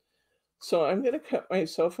 So I'm going to cut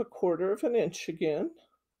myself a 1/4 inch again.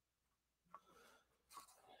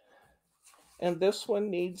 And this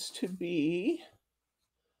one needs to be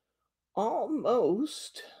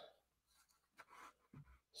almost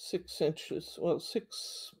 6 inches. Well,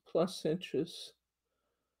 6+ inches.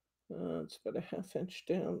 It's about a 1/2 inch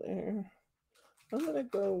down there. I'm going to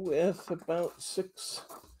go with about 6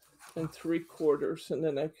 3/4, and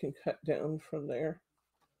then I can cut down from there.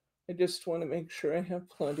 I just want to make sure I have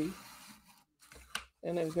plenty.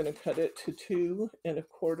 And I'm going to cut it to 2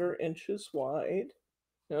 1/4 inches wide.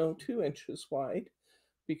 no, 2 inches wide,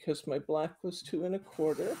 because my black was 2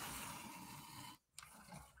 1/4.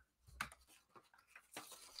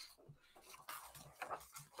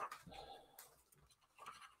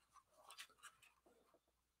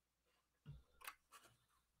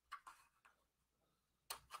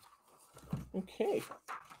 Okay,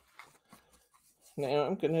 now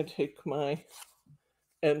I'm going to take my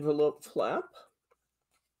envelope flap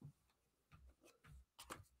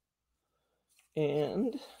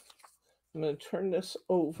and I'm going to turn this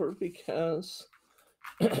over because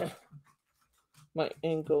my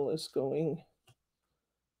angle is going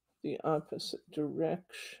the opposite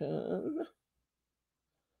direction.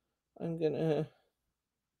 I'm going to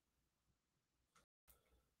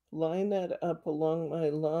line that up along my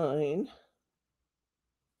line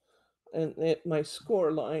and my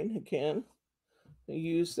score line again. I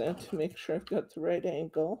use that to make sure I've got the right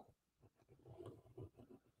angle.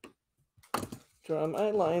 Draw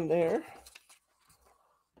my line there.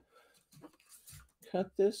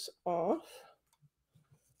 Cut this off.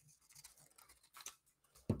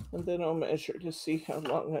 And then I'll measure to see how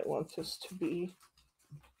long I want this to be.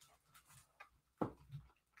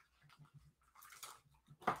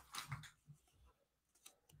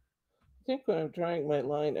 I think when I'm drawing my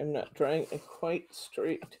line, I'm not drawing it quite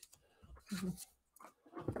straight.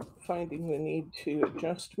 Finding the need to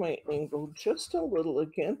adjust my angle just a little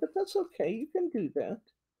again, but that's okay. You can do that.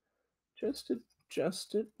 Just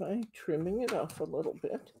adjust it by trimming it off a little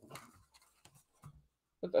bit.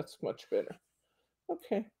 But that's much better.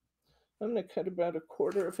 Okay, I'm going to cut about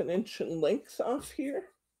 1/4 inch in length off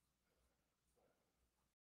here.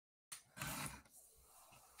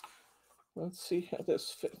 Let's see how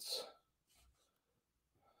this fits.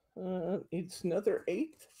 Needs another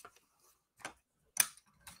 1/8.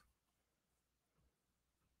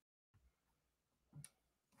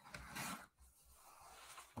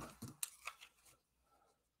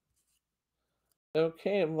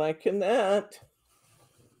 Okay, I'm liking that.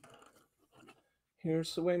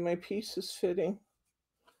 Here's the way my piece is fitting.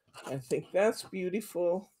 I think that's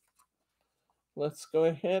beautiful. Let's go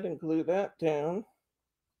ahead and glue that down.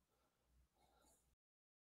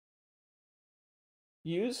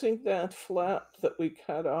 Using that flap that we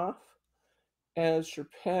cut off as your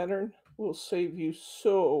pattern will save you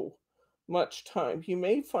so much time. You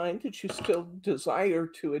may find that you still desire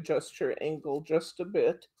to adjust your angle just a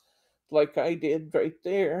bit, like I did right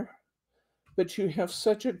there, but you have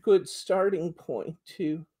such a good starting point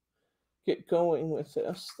to get going with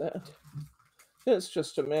this that it's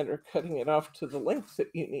just a matter of cutting it off to the length that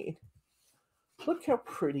you need. Look how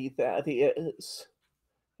pretty that is.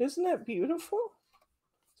 Isn't that beautiful?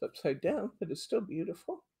 It's upside down, but it's still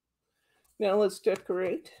beautiful. Now let's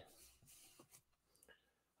decorate.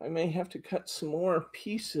 I may have to cut some more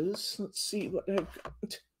pieces. Let's see what I've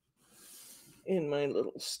got in my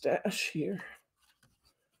little stash here.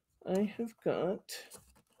 I have got,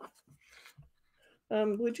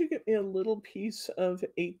 would you get me a little piece of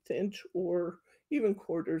 1/8 inch or even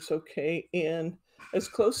quarters, okay, and as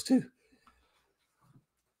close to,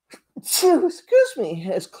 excuse me,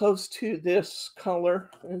 as close to this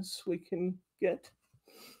color as we can get.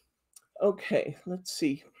 Okay, let's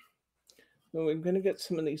see. Well, we're going to get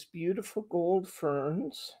some of these beautiful gold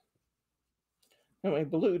ferns. Now my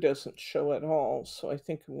blue doesn't show at all, so I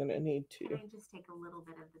think I'm going to need to. Can I just take a little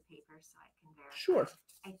bit of the paper so I can verify? Sure.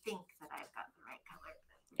 I think that I've got the right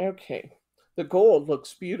color. Okay. The gold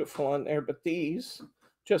looks beautiful on there, but these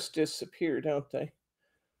just disappear, don't they?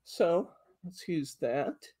 So let's use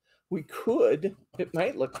that. We could, it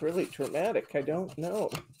might look really dramatic. I don't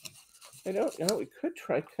know. We could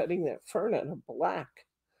try cutting that fern out of black.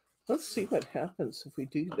 Let's see what happens if we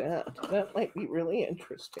do that. That might be really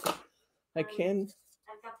interesting. I've got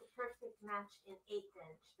the perfect match in 1/8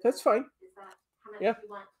 inch. That's fine. Is that how much you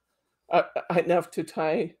want? Enough to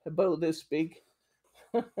tie a bow this big.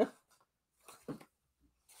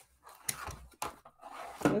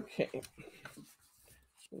 Okay.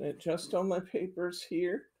 I'm going to adjust all my papers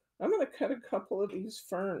here. I'm going to cut a couple of these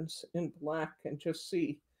ferns in black and just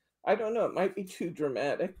see. I don't know. It might be too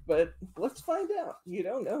dramatic, but let's find out. You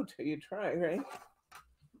don't know till you try, right?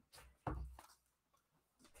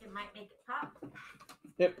 It might make it pop.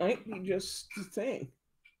 It might be just the thing.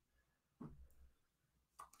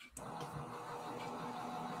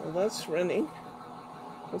 Well, that's running.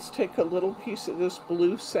 Let's take a little piece of this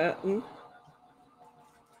blue satin.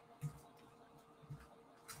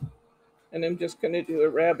 And I'm just going to do a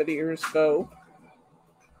rabbit ears bow.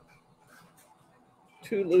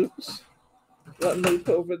 2 loops. 1 loop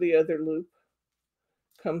over the other loop.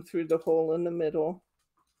 Come through the hole in the middle.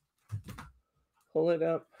 Pull it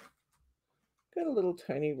up. Got a little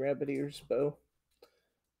tiny rabbit ears bow.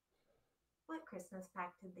 What Christmas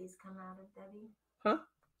pack did these come out of, Debbie? Huh?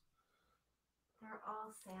 They're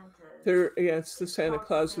all Santa's. Yeah, it's the Santa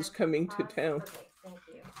Claus is coming to town. Okay, thank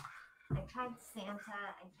you. I tried Santa.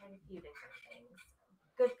 I tried a few different things.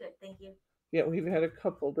 Good, thank you. Yeah, we've had a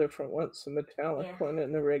couple different ones, the metallic one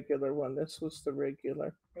and the regular one. This was the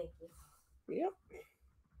regular. Thank you.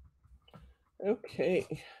 Yep. Okay.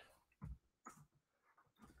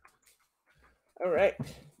 All right.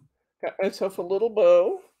 Got myself a little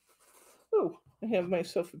bow. Oh, I have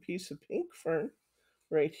myself a piece of pink fern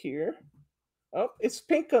right here. Oh, it's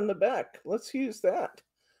pink on the back. Let's use that.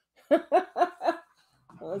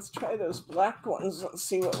 Let's try those black ones. Let's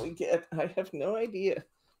see what we get. I have no idea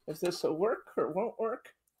if this will work or won't work.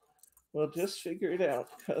 We'll just figure it out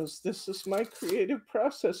because this is my creative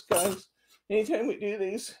process, guys. Anytime we do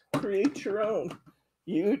these, create your own.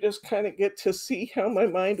 You just kind of get to see how my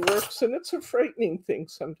mind works, and it's a frightening thing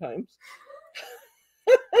sometimes.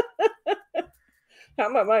 How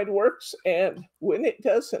my mind works and when it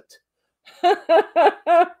doesn't.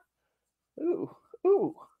 Ooh,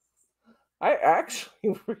 ooh. I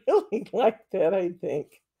actually really like that, I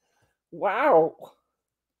think. Wow.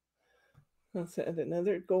 Let's add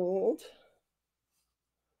another gold.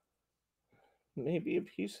 Maybe a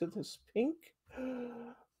piece of this pink.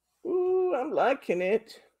 Ooh, I'm liking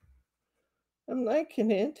it. I'm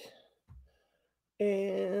liking it.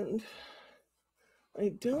 And I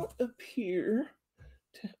don't appear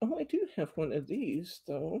to... Oh, I do have one of these,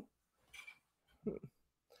 though.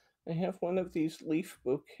 I have one of these leaf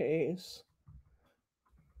bouquets.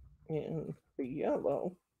 And the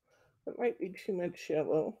yellow. That might be too much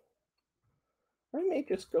yellow. I may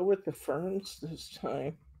just go with the ferns this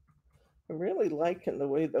time. I'm really liking the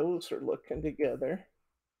way those are looking together.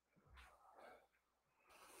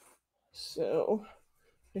 So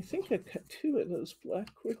I think I cut two of those black.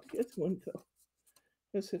 Where'd the other one go?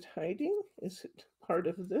 Is it hiding? Is it part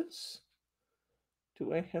of this?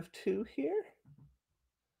 Do I have two here?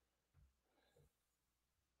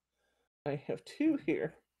 I have two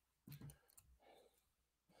here.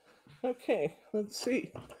 Okay, let's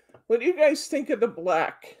see. What do you guys think of the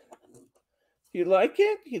black? Do you like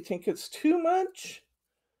it? Do you think it's too much?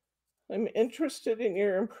 I'm interested in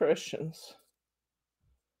your impressions.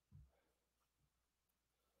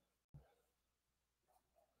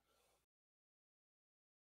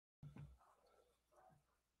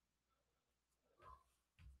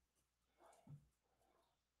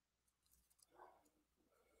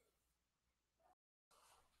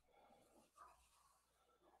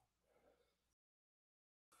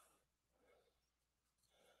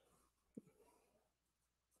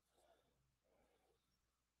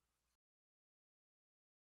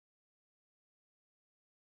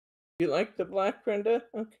 You like the black, Brenda?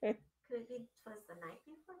 Okay. Could it be "'Twas the Night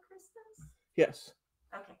Before Christmas"? Yes.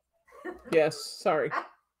 Okay. Yes, sorry.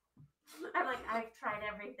 I'm like, I've tried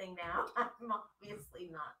everything now. I'm obviously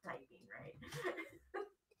not typing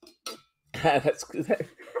right. That's good.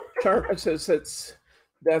 Charma says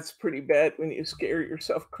that's pretty bad when you scare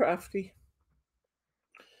yourself crafty.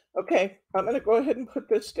 Okay, I'm going to go ahead and put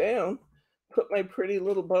this down, put my pretty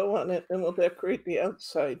little bow on it, and we'll decorate the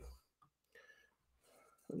outside.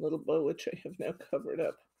 A little bow which I have now covered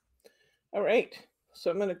up. All right, so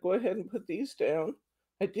I'm going to go ahead and put these down.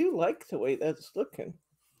 I do like the way that's looking.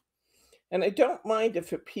 And I don't mind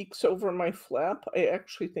if it peeks over my flap. I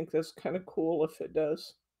actually think that's kind of cool if it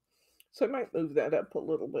does. So I might move that up a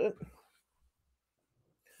little bit.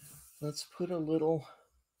 Let's put a little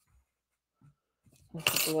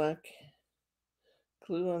black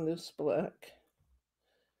glue on this black.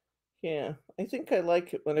 Yeah, I think I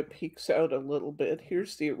like it when it peeks out a little bit.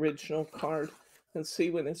 Here's the original card. And see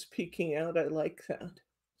when it's peeking out, I like that.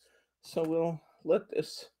 So we'll let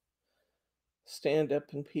this stand up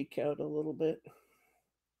and peek out a little bit.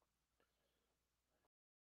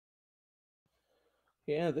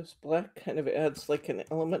 Yeah, this black kind of adds like an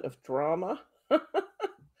element of drama.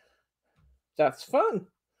 That's fun.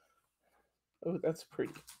 Oh, that's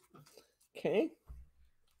pretty. Okay.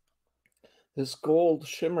 This gold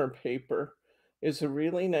shimmer paper is a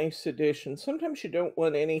really nice addition. Sometimes you don't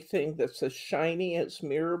want anything that's as shiny as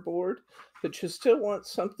mirror board, but you still want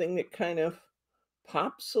something that kind of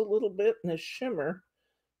pops a little bit, and a shimmer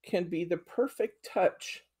can be the perfect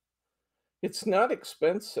touch. It's not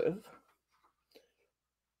expensive.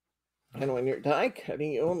 And when you're die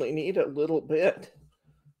cutting, you only need a little bit.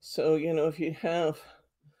 So, you know, if you have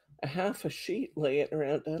a half a sheet laying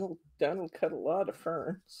around, that'll cut a lot of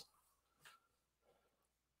ferns.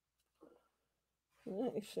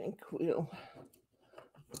 I think we'll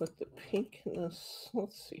put the pink in this.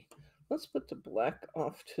 Let's see. Let's put the black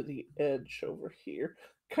off to the edge over here.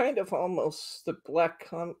 Kind of almost, the black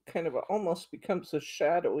kind of almost becomes a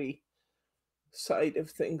shadowy side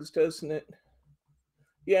of things, doesn't it?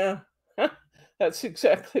 Yeah, that's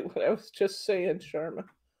exactly what I was just saying, Sharma.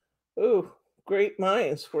 Ooh, great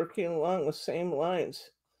minds working along the same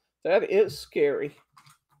lines. That is scary.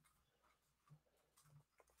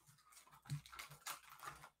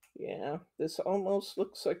 Yeah, this almost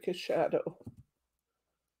looks like a shadow.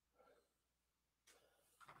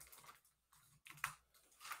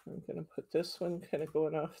 I'm going to put this one kind of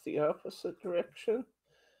going off the opposite direction.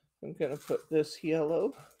 I'm going to put this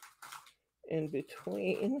yellow in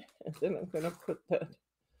between, and then I'm going to put that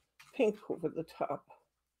pink over the top.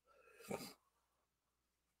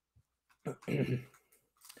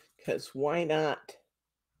 Because why not?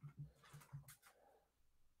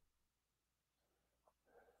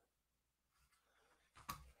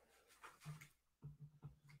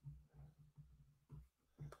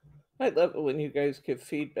 I love it when you guys give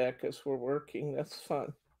feedback as we're working. That's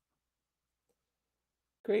fun.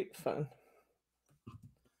 Great fun.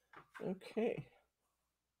 Okay.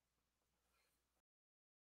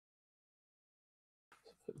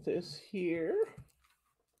 Put this here.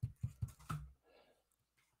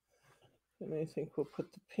 And I think we'll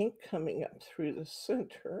put the pink coming up through the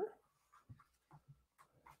center.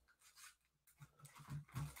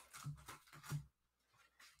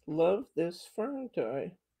 Love this fern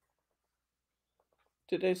dye.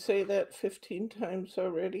 Did I say that 15 times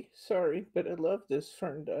already? Sorry, but I love this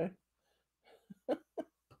fern dye.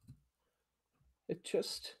 It's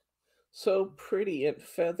just so pretty and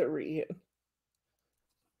feathery and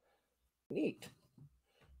neat.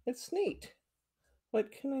 It's neat.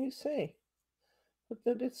 What can I say? But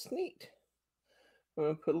that it's neat. I'm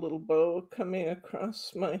going to put a little bow coming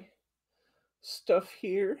across my stuff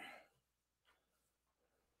here.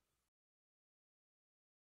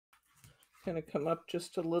 Kind of come up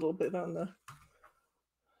just a little bit on the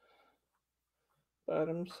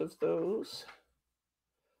bottoms of those.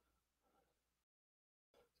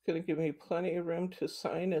 It's going to give me plenty of room to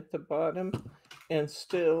sign at the bottom and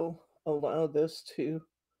still allow this to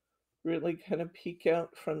really kind of peek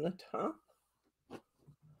out from the top.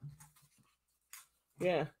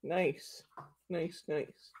 Yeah, nice, nice,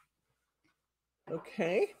 nice.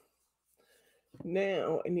 Okay,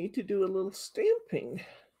 now I need to do a little stamping.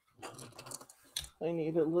 I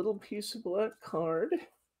need a little piece of black card,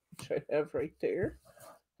 which I have right there.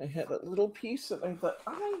 I had a little piece and I thought,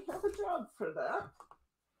 I have a job for that.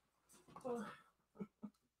 Oh.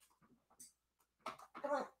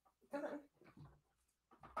 Come on, come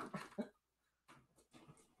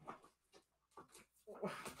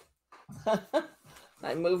on.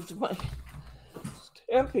 I moved my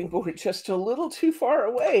stamping board just a little too far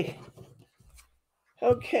away.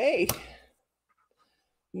 Okay,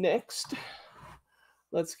 next,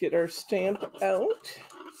 let's get our stamp out.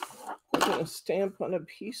 We're going to stamp on a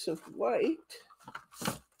piece of white.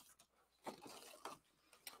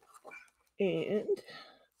 And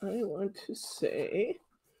I want to say,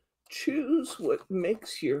 choose what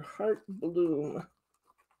makes your heart bloom.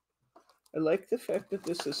 I like the fact that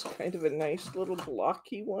this is kind of a nice little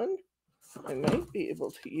blocky one. I might be able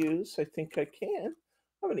to use, I think I can.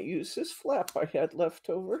 I'm going to use this flap I had left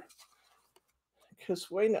over, because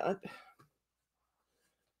why not?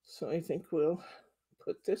 So I think we'll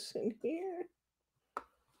put this in here,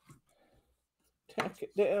 tack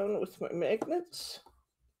it down with my magnets,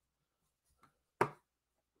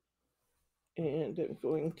 and I'm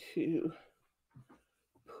going to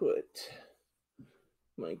put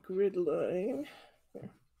my grid line. I'm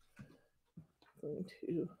going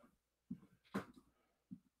to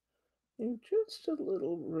leave just a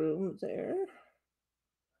little room there.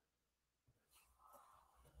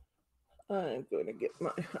 I'm going to get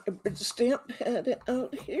my hybrid stamp pad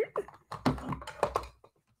out here.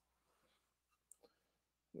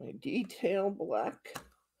 My detail black.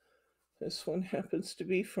 This one happens to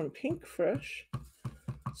be from Pink Fresh.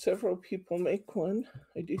 Several people make one.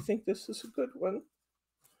 I do think this is a good one.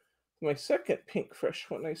 My second Pink Fresh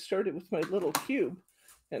one, I started with my little cube,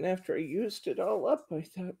 and after I used it all up, I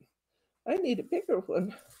thought, I need a bigger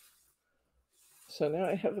one. So now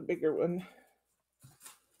I have a bigger one.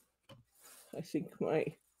 I think my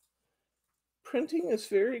printing is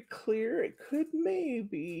very clear. It could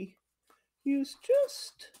maybe use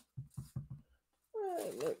just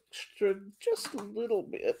an extra, just a little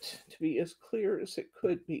bit to be as clear as it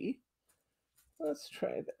could be. Let's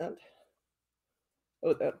try that.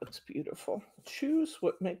 Oh, that looks beautiful. Choose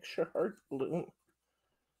what makes your heart bloom.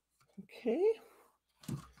 Okay.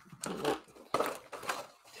 We'll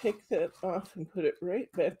take that off and put it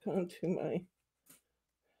right back onto my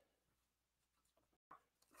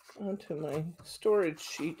storage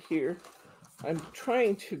sheet here. I'm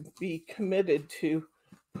trying to be committed to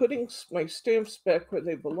putting my stamps back where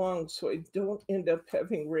they belong so I don't end up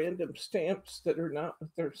having random stamps that are not with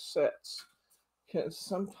their sets, because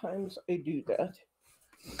sometimes I do that.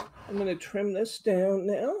 I'm going to trim this down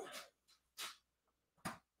now.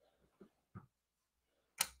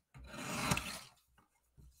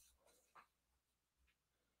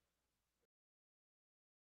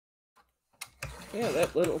 Yeah,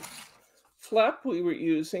 that little flap we were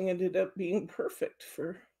using ended up being perfect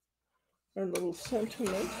for our little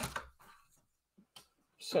sentiment.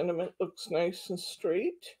 Sentiment looks nice and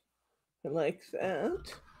straight. I like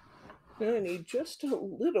that. Now I need just a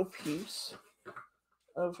little piece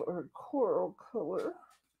of our coral color.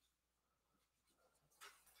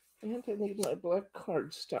 And I need my black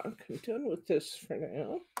cardstock. I'm done with this for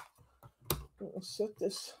now. I'll set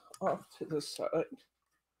this off to the side.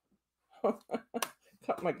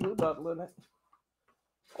 Got my glue bottle in it.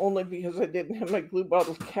 Only because I didn't have my glue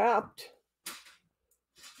bottle capped.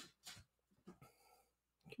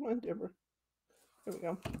 Come on, Deborah. There we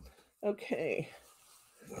go. Okay.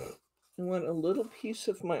 I want a little piece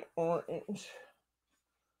of my orange.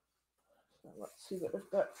 Let's see what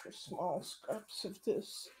I've got for small scraps of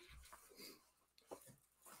this.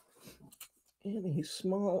 Any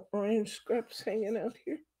small orange scraps hanging out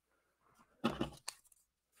here?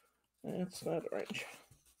 That's not orange.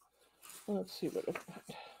 Let's see what I've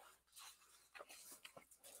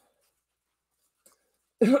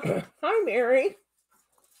got. Hi, Mary.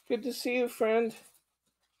 Good to see you, friend.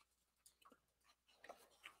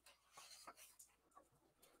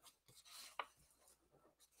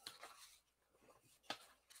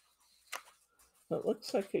 It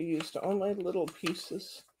looks like I used all my little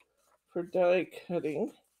pieces for die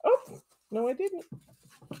cutting. Oh, no, I didn't.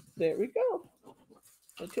 There we go.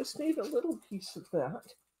 I just need a little piece of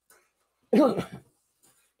that.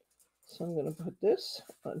 So I'm going to put this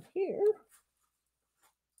on here.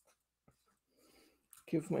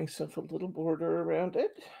 Give myself a little border around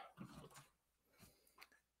it.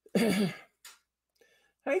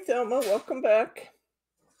 Hi, Thelma. Welcome back.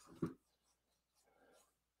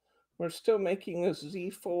 We're still making a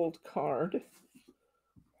Z-fold card.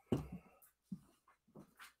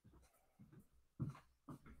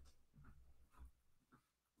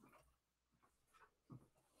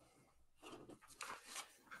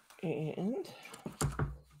 And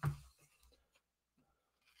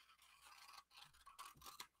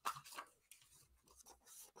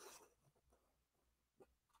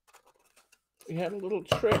we had a little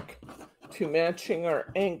trick to matching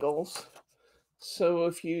our angles. So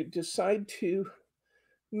if you decide to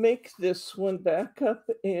make this one back up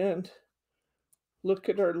and look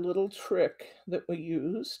at our little trick that we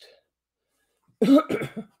used,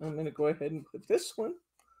 I'm going to go ahead and put this one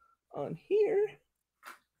on here.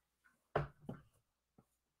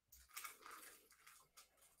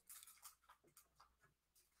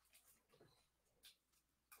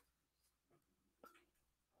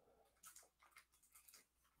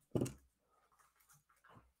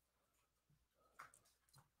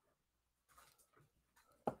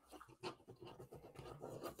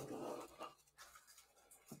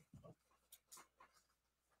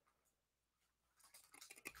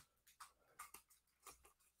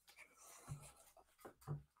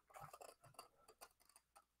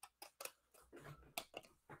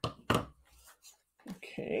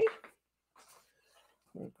 Okay,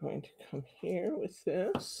 we're going to come here with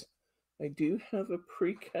this. I do have a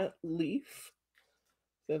pre-cut leaf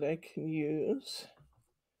that I can use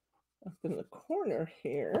up in the corner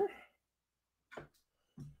here.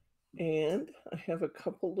 And I have a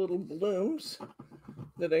couple little blooms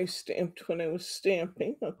that I stamped when I was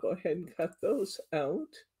stamping. I'll go ahead and cut those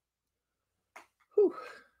out.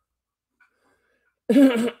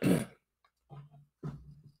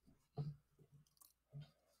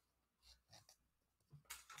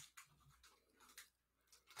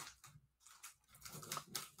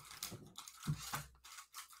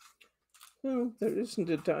 Well, there isn't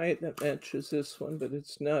a die that matches this one, but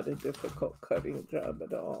it's not a difficult cutting job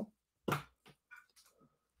at all.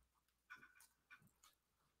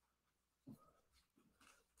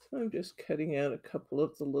 So I'm just cutting out a couple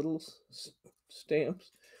of the little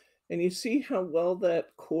stamps. And you see how well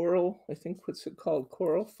that coral, I think what's it called,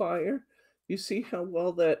 coral fire? You see how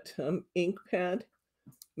well that ink pad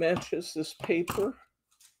matches this paper?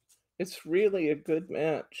 It's really a good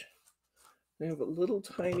match. I have a little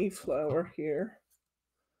tiny flower here.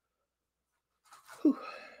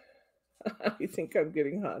 I think I'm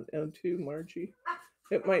getting hot now too, Margie.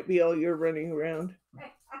 It might be all you're running around. Am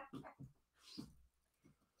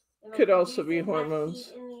I Could also be producing enough hormones.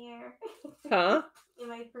 heat in the air? Huh?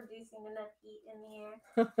 Am I producing enough heat in the air?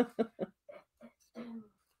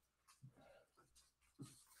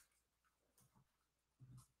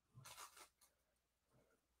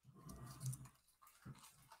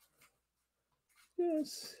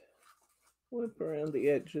 Just whip around the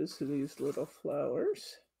edges of these little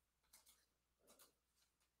flowers.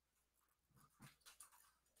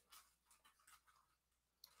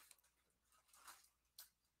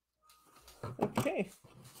 Okay.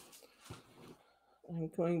 I'm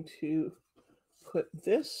going to put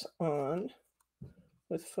this on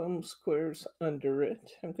with foam squares under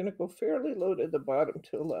it. I'm going to go fairly low to the bottom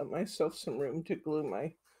to allow myself some room to glue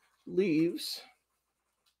my leaves.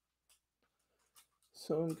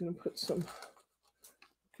 So I'm going to put some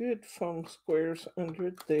good foam squares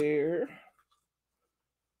under there.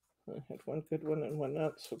 I had one good one and one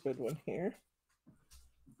not so good one here.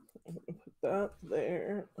 I'm going to put that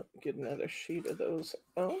there. Let me get another sheet of those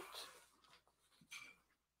out.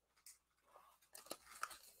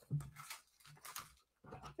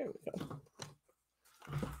 There we go.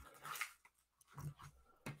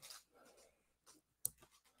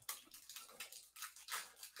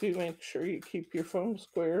 Do make sure you keep your foam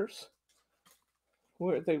squares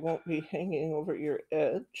where they won't be hanging over your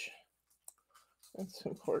edge. That's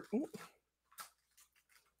important.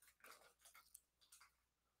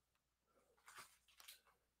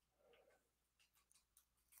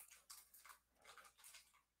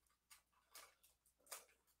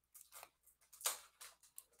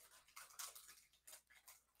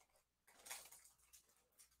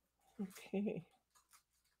 Okay.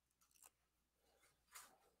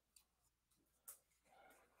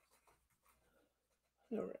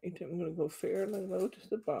 All right, I'm going to go fairly low to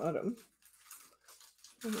the bottom.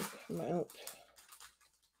 I'm going to come out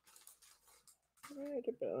right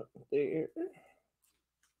about there.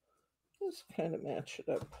 Just kind of match it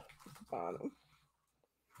up at the bottom.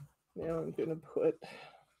 Now I'm going to put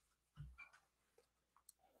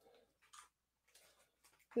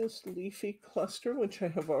this leafy cluster, which I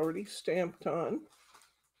have already stamped on,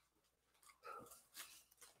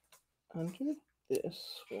 under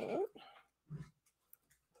this one.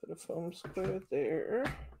 Put a foam square there.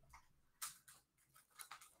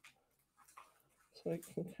 So I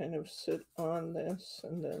can kind of sit on this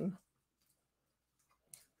and then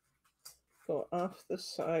go off the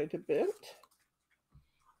side a bit.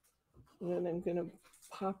 And then I'm going to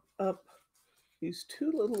pop up these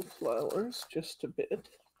two little flowers just a bit.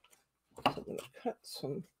 So I'm going to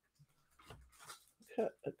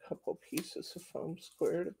cut a couple pieces of foam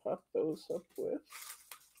square to pop those up with.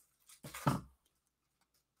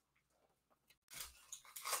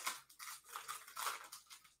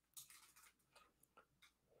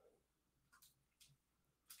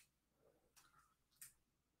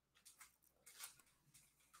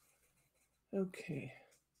 Okay.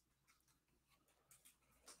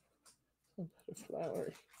 I'll put a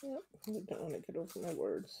flower. Yep, I don't want to get over my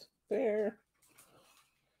words. There.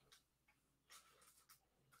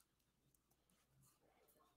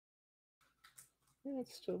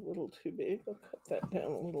 That's still a little too big. I'll cut that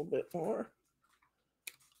down a little bit more.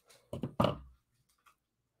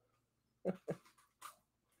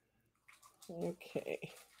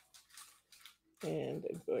 Okay. And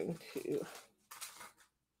I'm going to,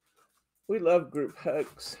 we love group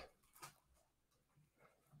hugs.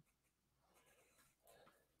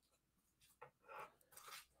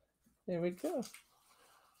 There we go.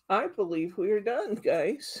 I believe we are done,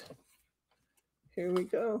 guys. Here we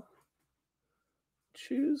go.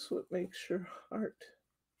 Choose what makes your heart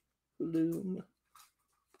bloom.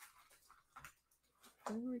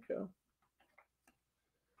 There we go.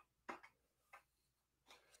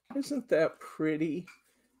 Isn't that pretty?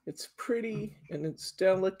 It's pretty and it's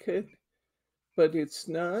delicate, but it's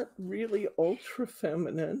not really ultra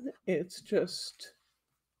feminine. It's just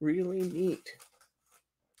really neat.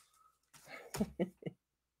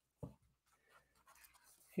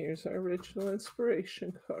 Here's our original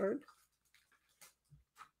inspiration card.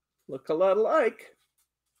 Look a lot alike.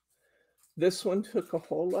 This one took a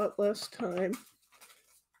whole lot less time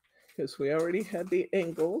because we already had the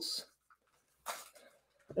angles.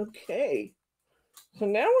 Okay, so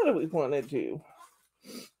now what do we want to do?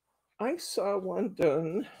 I saw one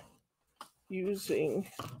done using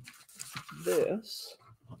this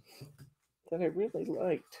that I really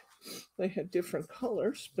liked. They had different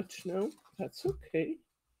colors, but you know, that's okay.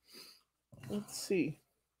 Let's see.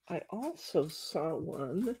 I also saw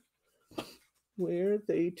one where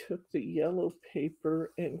they took the yellow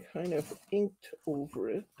paper and kind of inked over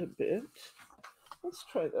it a bit. Let's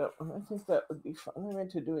try that one. I think that would be fun. I'm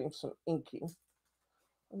into doing some inking.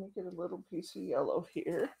 Let me get a little piece of yellow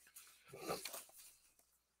here.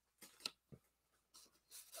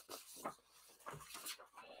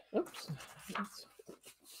 Oops.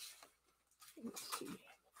 Let's see.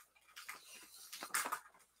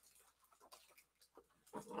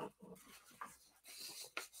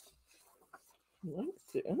 Like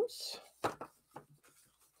this.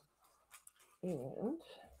 And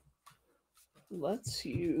let's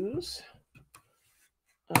use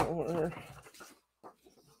our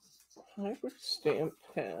hybrid stamp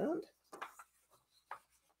pad.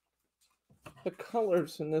 The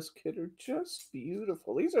colors in this kit are just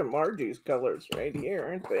beautiful. These are Margie's colors right here,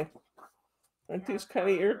 aren't they? Aren't these kind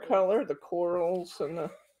of your color? The corals and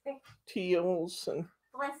the teals and...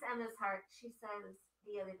 Bless Emma's heart. She says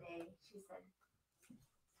the other day, she said,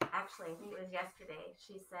 actually, I think it was yesterday,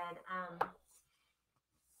 she said,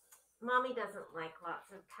 Mommy doesn't like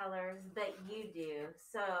lots of colors, but you do.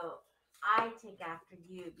 So I take after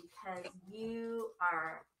you because you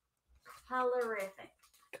are colorific.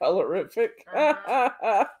 Colorific?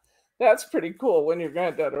 That's pretty cool when your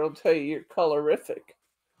granddaughter will tell you you're colorific.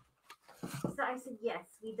 So I said, yes,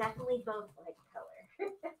 we definitely both like color.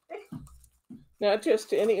 Not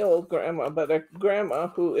just any old grandma, but a grandma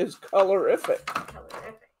who is colorific.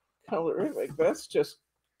 Colorific. Colorific. That's just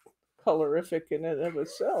colorific in and of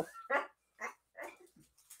itself. I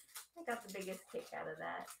got the biggest kick out of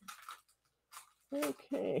that.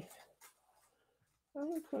 Okay.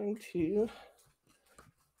 I'm going to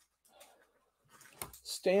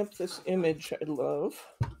stamp this image I love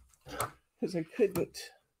because I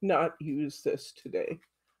couldn't not use this today.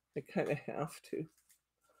 I kind of have to.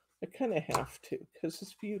 Because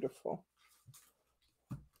it's beautiful.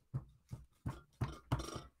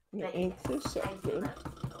 I'm going to ink this up good.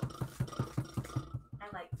 I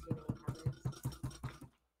like too many colors.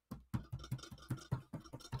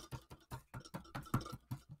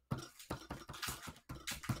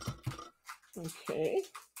 Okay.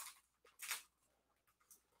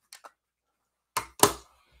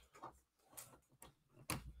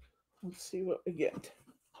 Let's see what we get.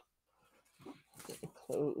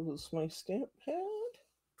 Close my stamp pad.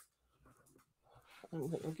 I'm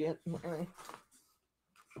going to get my... I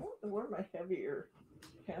don't know where my heavier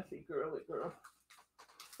Kathy Girly Girl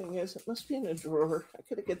thing is. It must be in a drawer. I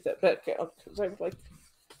gotta get that back out because I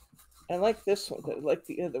like this one, but I like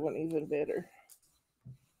the other one even better.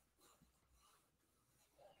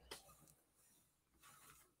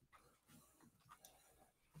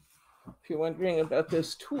 If you're wondering about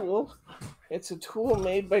this tool, it's a tool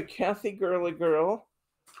made by Kathy Girly Girl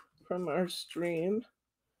from our stream,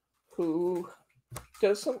 who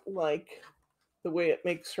doesn't like the way it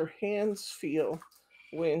makes her hands feel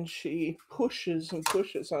when she pushes and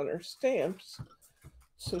pushes on her stamps.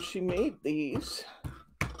 So she made these.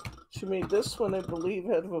 She made this one, I believe,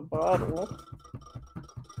 out of a bottle.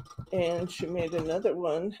 And she made another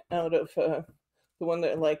one out of, the one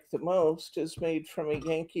that I like the most is made from a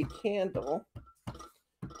Yankee Candle.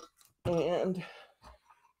 And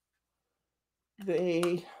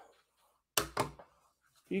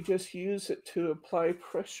you just use it to apply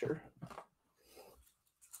pressure.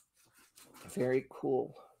 Very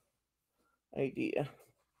cool idea.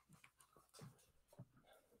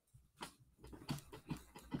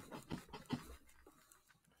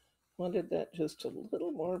 Wanted that just a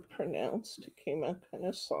little more pronounced. It came out kind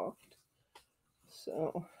of soft.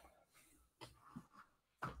 So,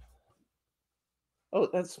 oh,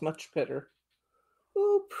 that's much better.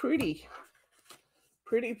 Oh, pretty.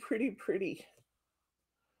 Pretty, pretty, pretty.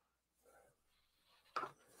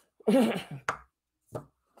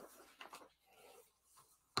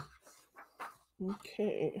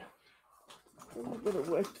 Okay. I'm going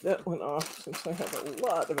to wipe that one off since I have a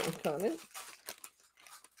lot of ink on it.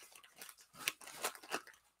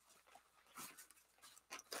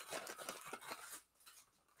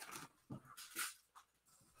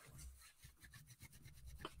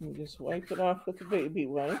 And just wipe it off with a baby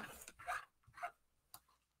wipe.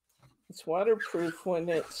 It's waterproof when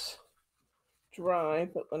it's dry,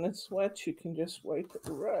 but when it's wet, you can just wipe it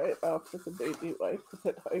right off with a baby wipe with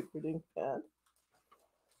that hybrid ink pad.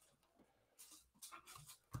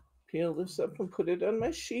 Peel this up and put it on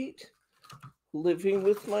my sheet, living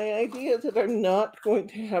with my idea that I'm not going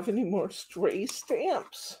to have any more stray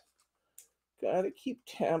stamps. Gotta keep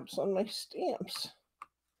tabs on my stamps.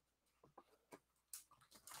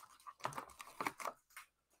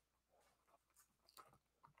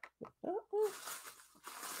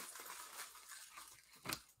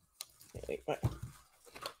 Anyway.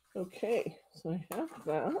 Okay, so I have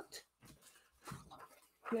that.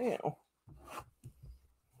 Now,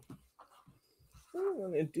 What I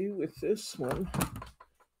want to do with this one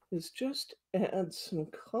is just add some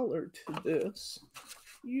color to this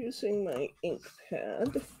using my ink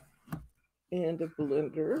pad and a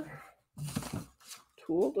blender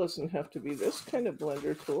tool. Doesn't have to be this kind of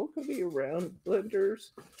blender tool. It can be your round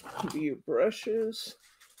blenders, it can be your brushes,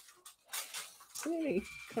 any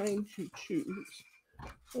kind you choose.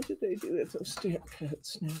 What did they do with those stamp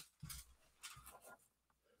pads now?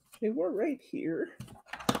 They were right here.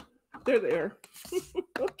 They're there.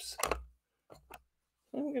 Oops.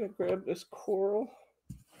 I'm going to grab this coral,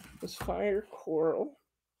 this fire coral.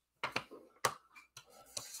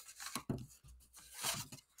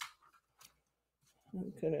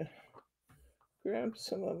 I'm going to grab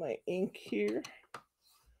some of my ink here,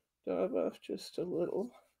 dab off just a little.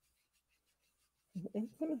 I'm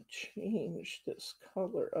going to change this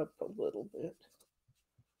color up a little bit.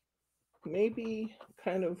 Maybe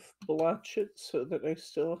kind of blotch it so that I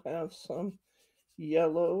still have some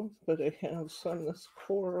yellow, but I have some that's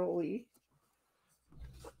corally.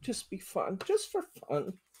 Just be fun, just for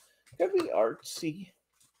fun. Gotta be artsy,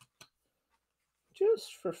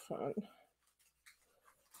 just for fun.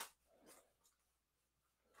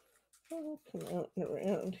 I'll come out and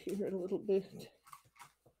around here a little bit.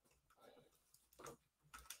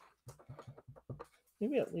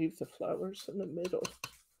 Maybe I'll leave the flowers in the middle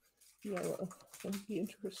yellow. That'd be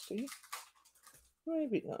interesting.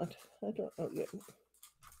 Maybe not. I don't know yet.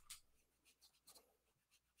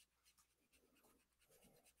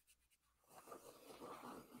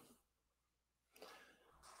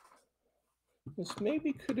 This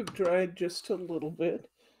maybe could have dried just a little bit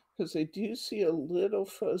because I do see a little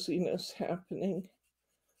fuzziness happening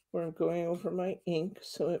where I'm going over my ink,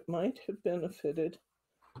 so it might have benefited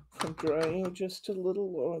from drying just a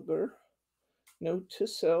little longer. Note to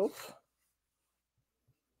self,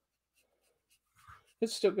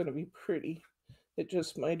 it's still going to be pretty. It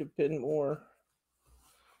just might have been more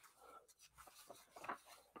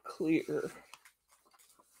clear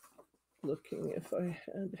looking if I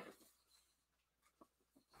had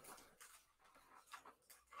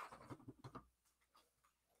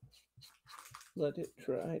let it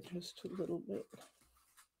dry just a little bit.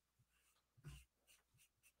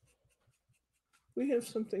 We have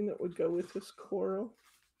something that would go with this coral.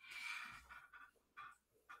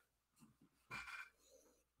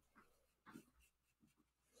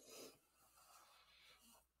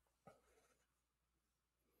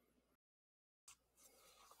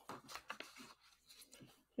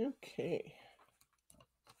 Okay.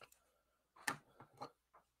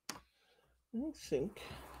 I think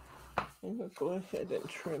I'm going to go ahead and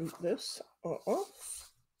trim this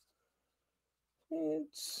off.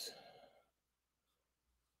 It's,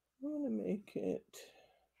 I want to make it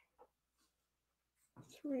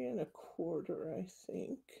 3 1/4, I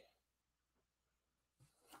think.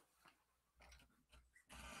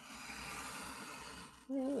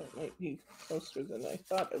 Well, that might be closer than I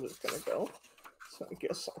thought it was going to go. So I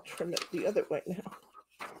guess I'll trim it the other way now.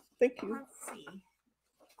 Thank you. Let's see.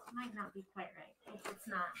 Might not be quite right. If it's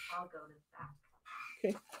not, I'll go to the back.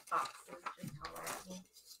 Okay. Boxes just holler at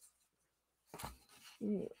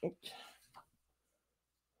me. Right.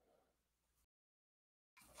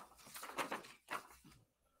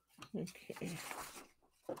 Okay.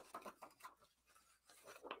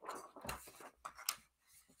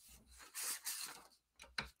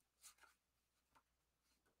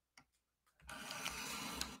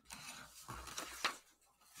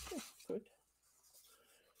 Good.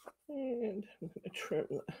 And I'm going to trim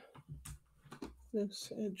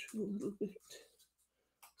this edge a little bit.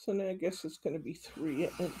 So now I guess it's going to be 3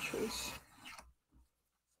 inches,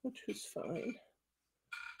 which is fine.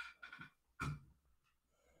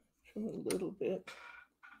 Trim a little bit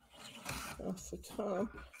off the top,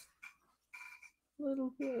 a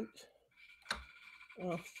little bit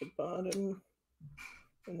off the bottom,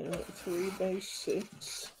 and then at 3 by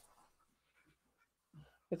 6.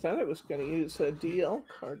 I thought I was going to use a DL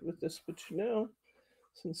card with this, but you know,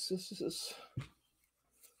 since this is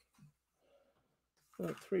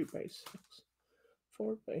 3 by 6,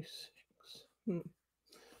 4 by 6.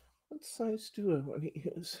 What size do I want to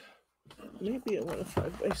use? Maybe I want a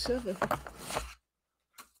 5 by 7.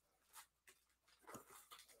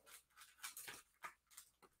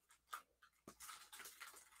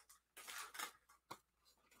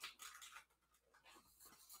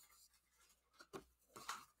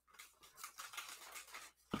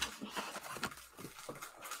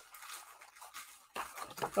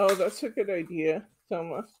 Oh, that's a good idea,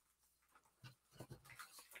 Thelma.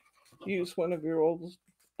 Use one of your old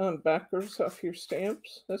backers off your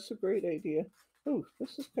stamps. That's a great idea. Oh,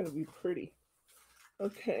 this is going to be pretty.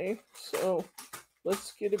 Okay, so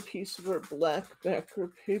Let's get a piece of our black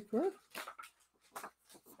backer paper.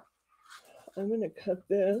 I'm going to cut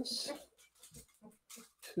this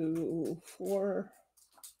to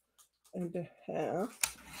 4.5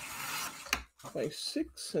 by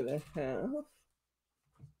 6.5.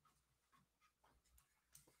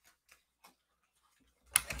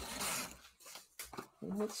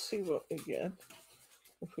 And let's see what we get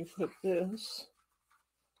if we put this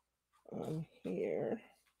on here.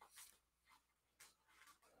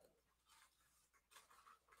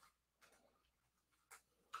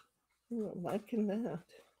 Ooh, I'm liking that.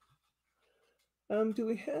 Do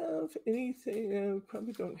we have anything? We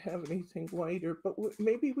probably don't have anything whiter, but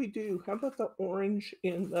maybe we do. How about the orange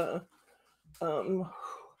in the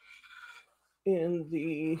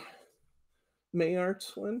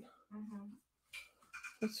Mayarts one?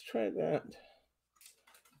 Let's try that.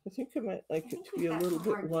 I think I might like it to be a little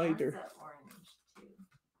bit lighter.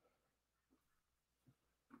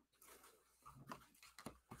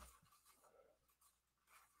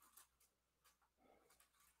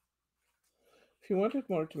 If you wanted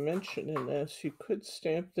more dimension in this, you could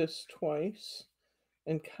stamp this twice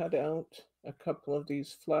and cut out a couple of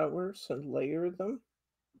these flowers and layer them.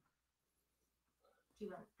 Do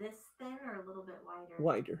you want this thin or a little bit wider?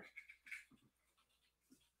 Wider.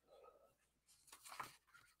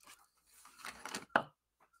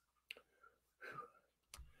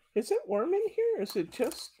 Is it warm in here? Or is it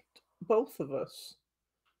just both of us?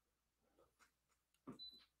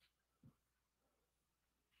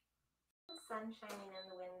 The sun shining in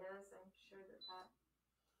the windows, I'm sure that.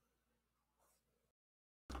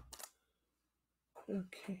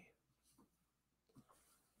 Okay.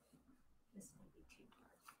 This might be too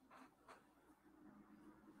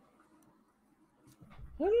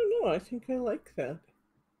I don't know. I think I like that.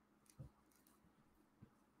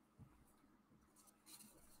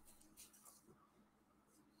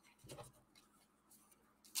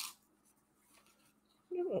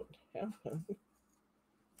 It won't happen.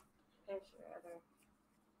 There's your other.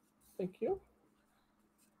 Thank you.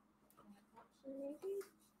 Maybe.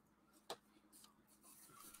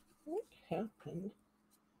 What happened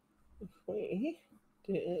if we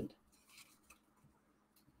did?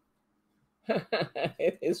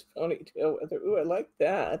 It is ponytail weather. Ooh, I like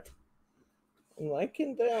that. I'm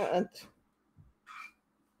liking that.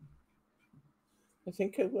 I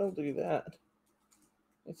think I will do that.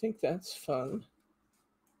 I think that's fun.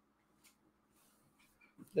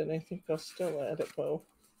 Then I think I'll still add a bow.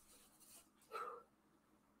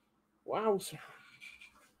 Wowzer.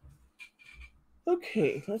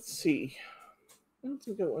 Okay, let's see. I don't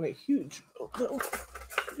think I want a huge bow though.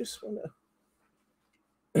 I just want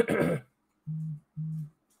to.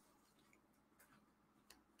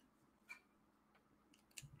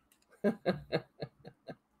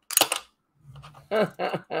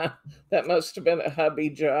 That must have been a hubby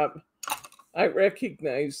job. I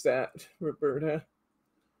recognize that, Roberta.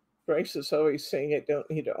 Bryce is always saying I don't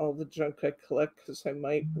need all the junk I collect because I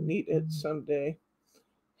might need it someday.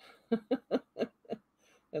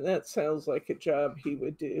 And that sounds like a job he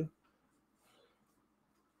would do.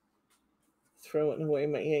 Throwing away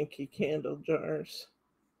my Yankee Candle jars.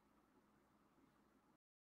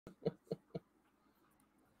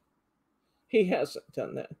 He hasn't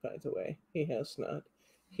done that, by the way. He has not.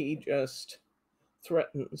 He just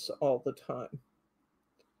threatens all the time.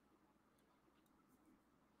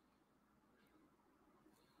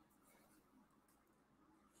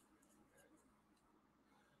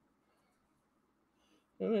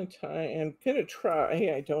 I'm gonna try.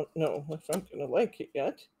 I don't know if I'm gonna like it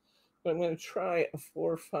yet, but I'm gonna try a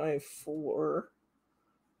 4-5-4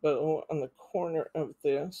 bow on the corner of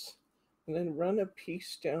this, and then run a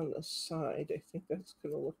piece down the side. I think that's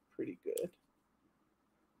gonna look pretty good.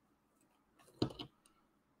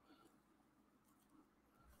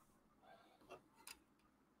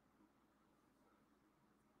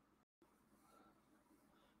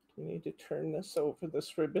 We need to turn this over.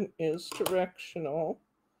 This ribbon is directional.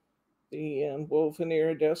 The woven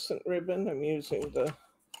iridescent ribbon, I'm using the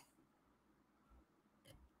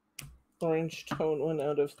orange tone one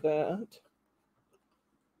out of that.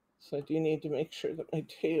 So I do need to make sure that my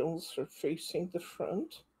tails are facing the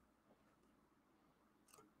front.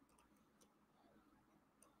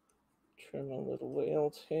 Trim a little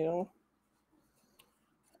whale tail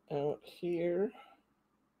out here.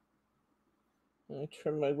 I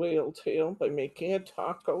trim my whale tail by making a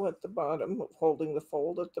taco at the bottom, holding the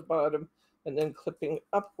fold at the bottom, and then clipping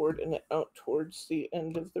upward and out towards the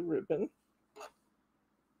end of the ribbon.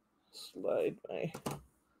 Slide my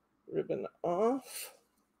ribbon off.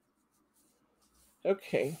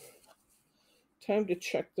 Okay. Time to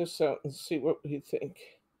check this out and see what we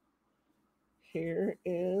think. Here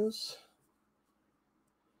is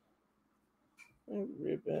my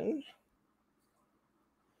ribbon.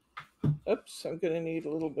 Oops, I'm going to need a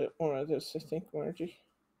little bit more of this, I think, Margie.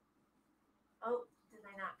 Oh, did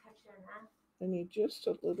I not cut you enough? I need just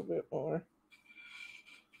a little bit more.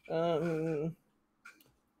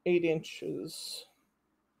 8 inches.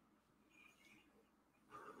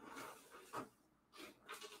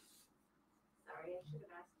 Sorry, I should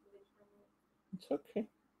have asked you which one. It's okay.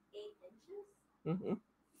 8 inches? Mm-hmm.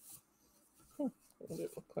 Huh. What did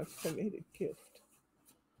it look like I made a gift?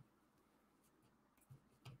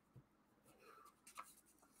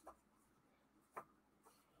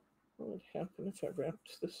 What would happen if I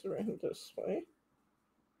wrapped this around this way?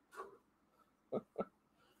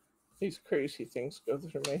 These crazy things go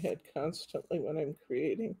through my head constantly when I'm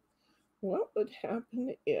creating. What would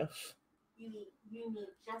happen if... You need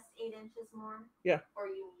just 8 inches more? Yeah. Or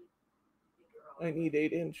you need bigger? I need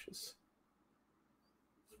 8 inches.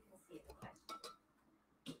 You can see the question.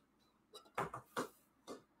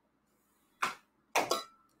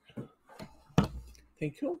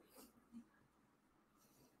 Thank you.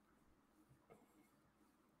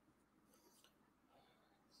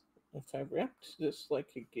 If I wrapped this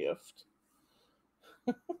like a gift,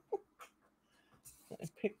 I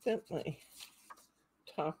picked up my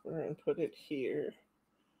topper and put it here.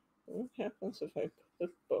 What happens if I put the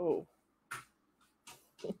bow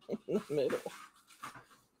in the middle?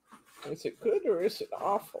 Is it good or is it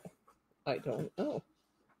awful? I don't know.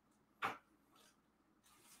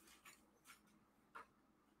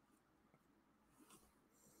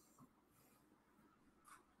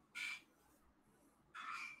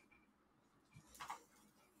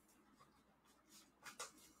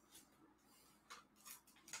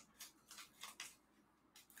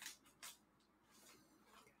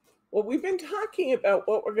 Well, we've been talking about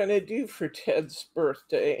what we're going to do for Ted's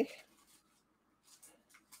birthday.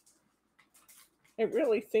 I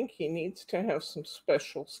really think he needs to have some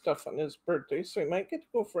special stuff on his birthday, so he might get to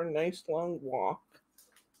go for a nice long walk.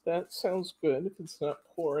 That sounds good if it's not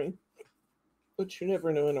pouring. But you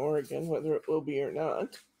never know in Oregon whether it will be or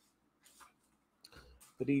not.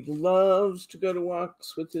 But he loves to go to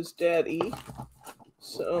walks with his daddy.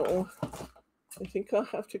 So I think I'll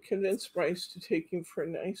have to convince Bryce to take him for a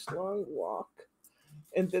nice long walk.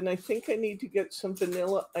 And then I think I need to get some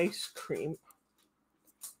vanilla ice cream,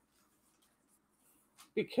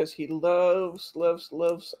 because he loves, loves,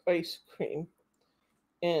 loves ice cream.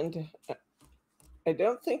 And I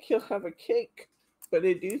don't think he'll have a cake, but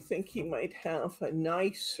I do think he might have a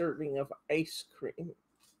nice serving of ice cream.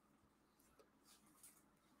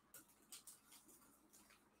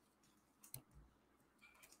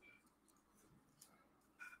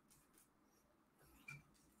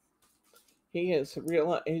 He is a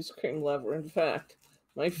real ice cream lover. In fact,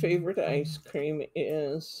 my favorite ice cream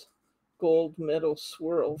is Gold Medal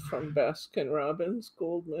Swirl from Baskin Robbins.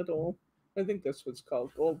 Gold Medal, I think that's what it's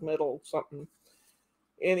called, Gold Medal something.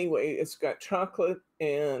 Anyway, it's got chocolate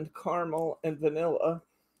and caramel and vanilla.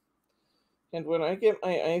 And when I get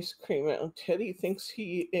my ice cream out, Teddy thinks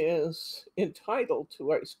he is entitled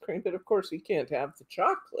to ice cream, but of course he can't have the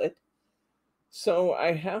chocolate. So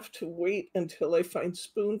I have to wait until I find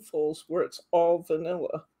spoonfuls where it's all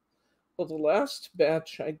vanilla. Well, the last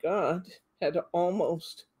batch I got had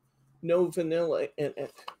almost no vanilla in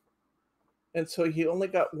it. And so he only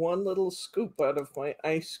got one little scoop out of my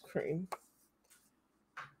ice cream.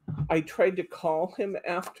 I tried to call him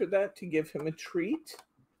after that to give him a treat,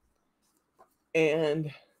 and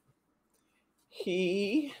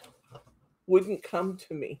he wouldn't come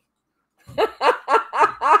to me.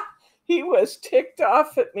 He was ticked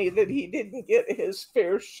off at me that he didn't get his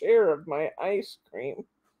fair share of my ice cream.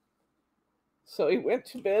 So he went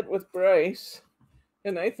to bed with Bryce,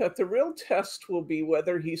 and I thought the real test will be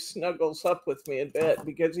whether he snuggles up with me in bed,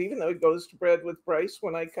 because even though he goes to bed with Bryce,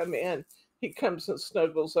 when I come in, he comes and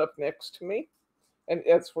snuggles up next to me, and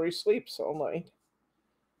that's where he sleeps all night.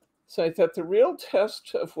 So I thought the real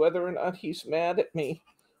test of whether or not he's mad at me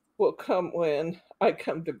will come when I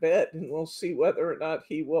come to bed, and we'll see whether or not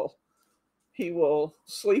he will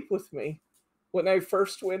sleep with me. When I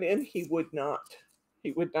first went in, he would not.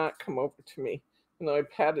 He would not come over to me. And I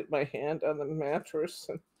patted my hand on the mattress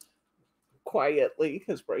and quietly,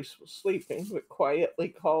 because Bryce was sleeping, but quietly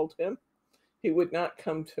called him. He would not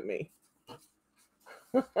come to me.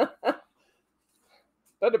 But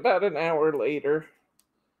about an hour later,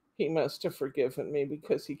 he must have forgiven me,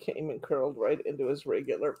 because he came and curled right into his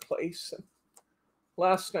regular place. And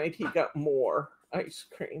last night he got more ice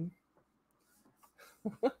cream.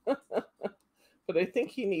 But But I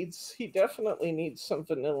think he definitely needs some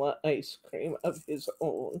vanilla ice cream of his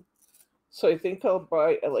own. So I think I'll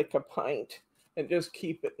buy like a pint and just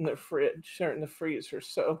keep it in the fridge or in the freezer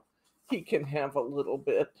so he can have a little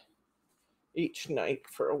bit each night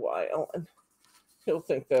for a while, and he'll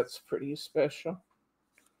think that's pretty special.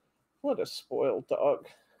 What a spoiled dog.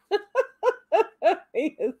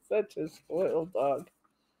 He is such a spoiled dog.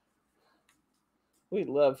 We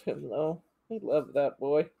love him though. We love that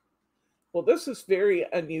boy. Well, this is very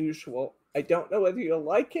unusual. I don't know whether you'll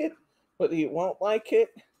like it, whether you won't like it,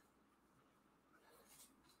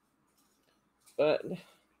 but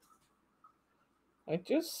I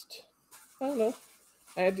don't know.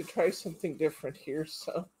 I had to try something different here,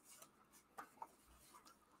 so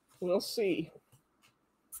we'll see.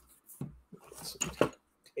 Get some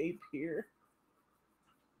tape here.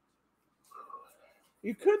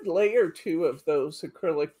 You could layer 2 of those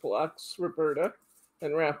acrylic blocks, Roberta,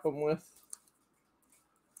 and wrap them with.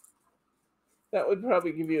 That would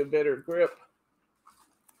probably give you a better grip.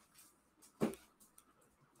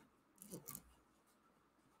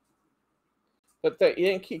 But that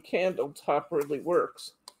Yankee Candle top really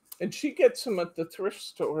works. And she gets them at the thrift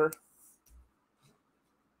store.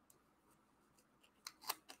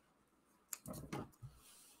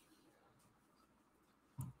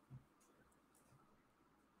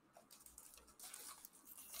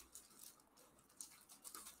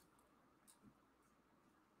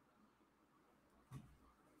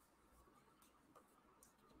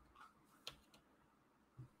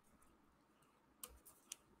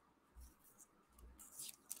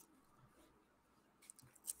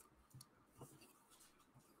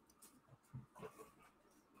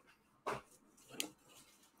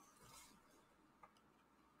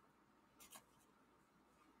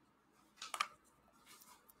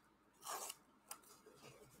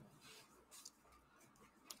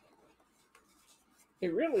 I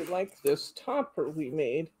really like this topper we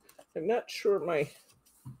made. I'm not sure my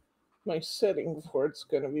setting for it's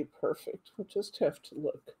going to be perfect. We'll just have to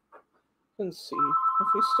look and see. If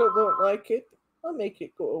we still don't like it, I'll make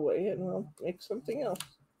it go away and I'll make something else.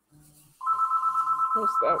 Yes,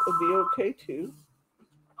 that would be okay too.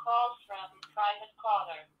 Call from private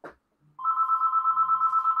caller.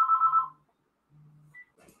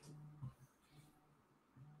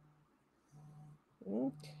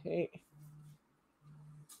 Okay.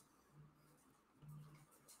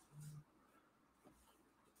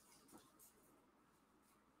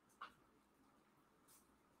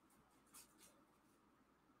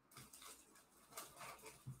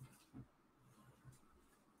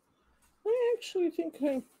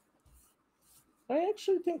 I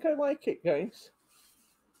actually think I like it, guys.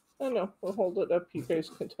 I don't know. We'll hold it up. You guys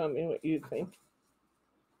can tell me what you think.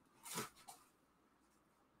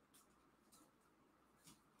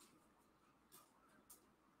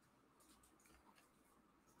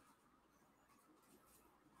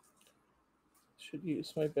 Should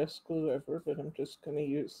use my best glue ever, but I'm just going to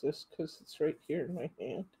use this because it's right here in my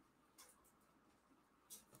hand.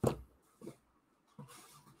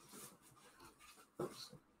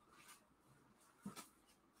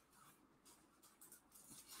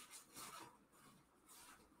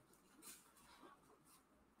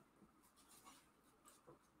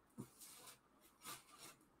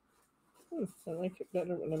 I like it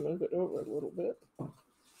better when I move it over a little bit.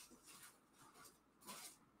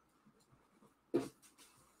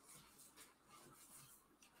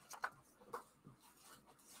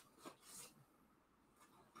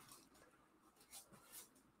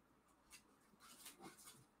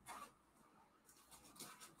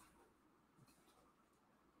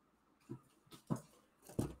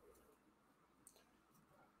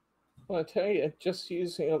 Well, I tell you, just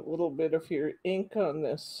using a little bit of your ink on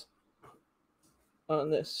this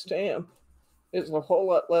stamp is a whole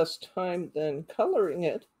lot less time than coloring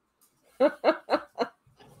it.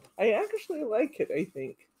 I actually like it, I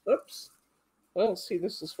think. Oops. Well, see,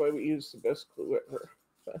 this is why we use the best glue ever.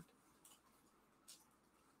 But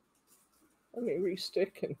let me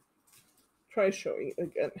restick and try showing it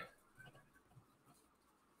again.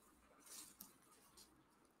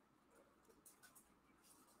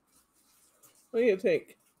 What do you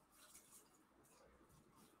think?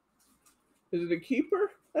 Is it a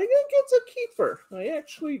keeper? I think it's a keeper. I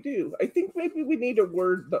actually do. I think maybe we need a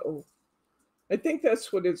word, though. I think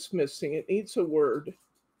that's what it's missing. It needs a word.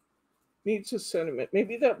 Needs a sentiment.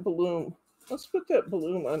 Maybe that bloom. Let's put that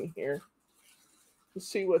bloom on here and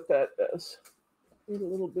see what that does. Need a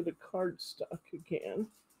little bit of cardstock again.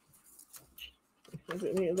 Have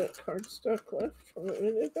any of that cardstock left from a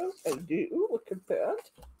minute ago? I do. Look at that.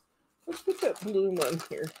 Let's put that bloom on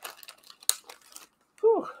here.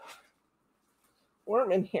 Whew.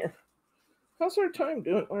 warm in here. How's our time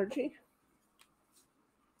doing, Margie?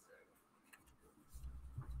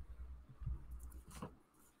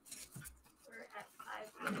 We're at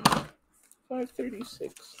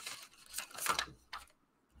 5:36. 5:36.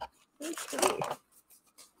 Okay.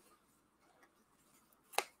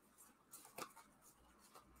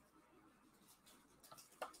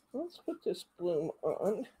 Let's put this bloom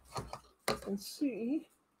on and see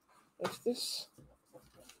if this,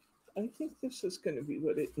 I think this is going to be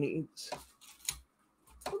what it needs.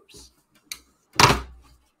 Oops.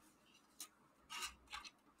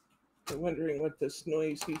 I'm wondering what this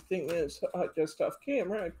noisy thing is. Just off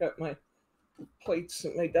camera, I've got my plates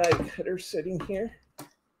and my die cutter sitting here.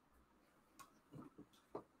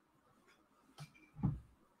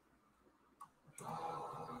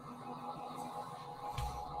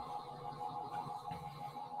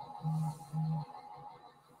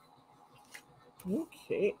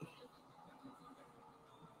 Okay.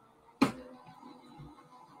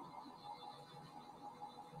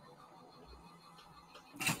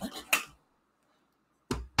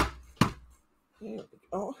 There we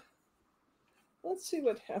go. Let's see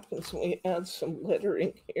what happens when we add some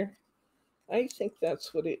lettering here. I think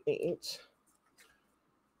that's what it needs.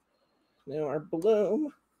 Now our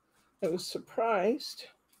bloom, I was surprised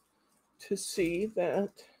to see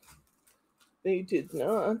that they did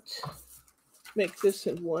not make this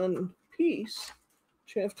in one piece.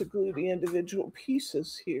 But you have to glue the individual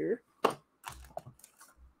pieces here.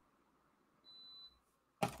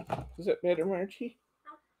 Is that better, Margie?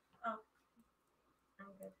 Oh, I'm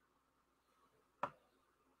good.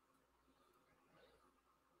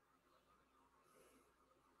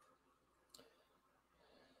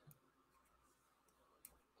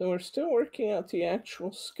 So we're still working out the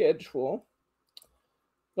actual schedule,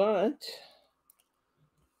 but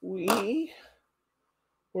we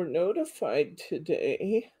were notified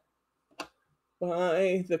today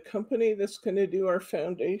by the company that's going to do our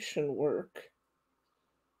foundation work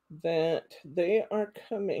that they are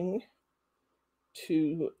coming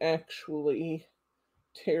to actually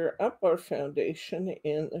tear up our foundation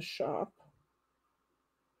in the shop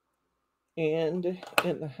and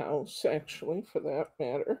in the house, actually, for that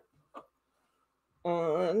matter,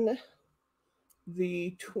 on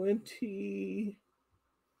the 28th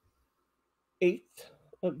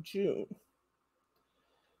of June.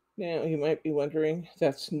 Now, you might be wondering,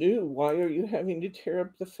 that's new. Why are you having to tear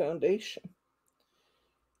up the foundation?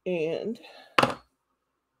 And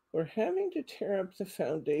we're having to tear up the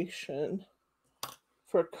foundation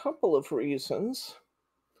for a couple of reasons.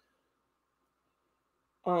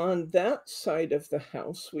 On that side of the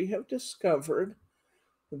house, we have discovered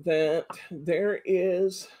that there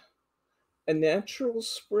is a natural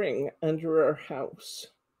spring under our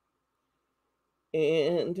house.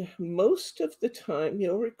 And most of the time,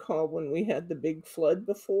 you'll recall when we had the big flood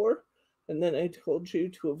before, and then I told you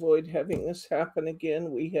to avoid having this happen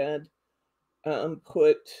again, we had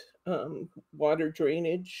put water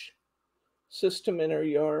drainage system in our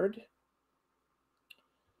yard.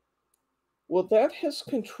 Well, that has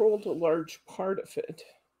controlled a large part of it.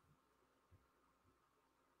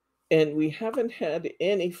 And we haven't had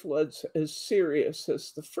any floods as serious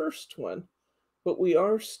as the first one, but we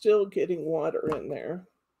are still getting water in there.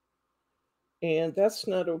 And that's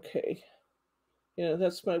not okay. You know,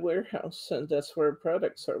 that's my warehouse, and that's where our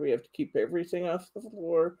products are. We have to keep everything off the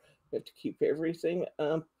floor. We have to keep everything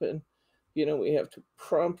up, and, you know, we have to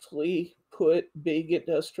promptly put big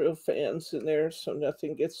industrial fans in there so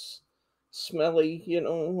nothing gets smelly, you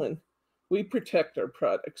know, and we protect our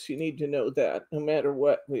products. You need to know that. No matter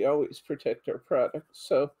what, we always protect our products.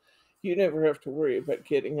 So you never have to worry about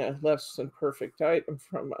getting a less than perfect item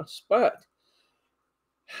from us. But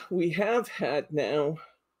we have had now,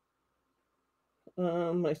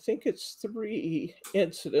 I think it's 3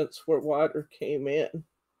 incidents where water came in,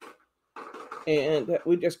 and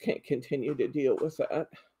we just can't continue to deal with that.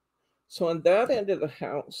 So on that end of the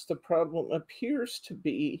house, the problem appears to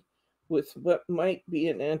be with what might be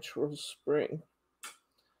a natural spring.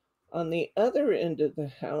 On the other end of the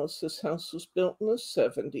house, this house was built in the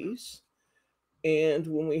 70s, and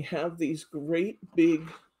when we have these great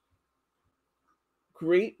big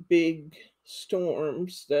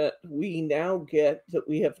storms that we now get that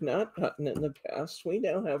we have not gotten in the past, we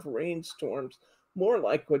now have rainstorms more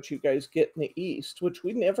like what you guys get in the east, which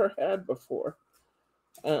we never had before.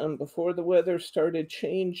 Before the weather started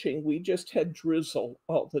changing, we just had drizzle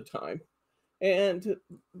all the time. And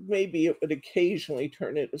maybe it would occasionally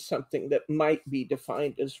turn into something that might be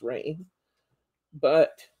defined as rain.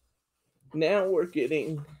 But now we're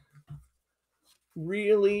getting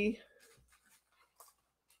really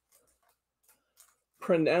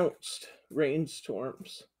pronounced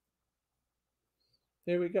rainstorms.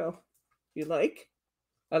 There we go. You like?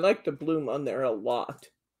 I like the bloom on there a lot.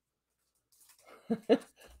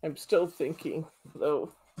 I'm still thinking,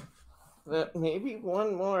 though, that maybe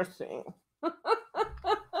one more thing.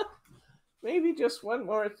 Maybe just one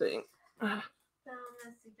more thing. Thelma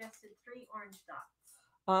suggested 3 orange dots.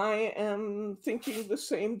 I am thinking the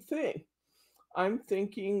same thing. I'm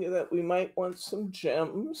thinking that we might want some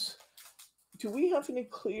gems. Do we have any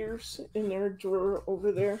clears in our drawer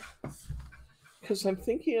over there? Because I'm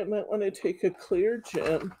thinking I might want to take a clear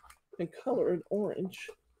gem and color it orange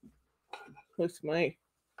with my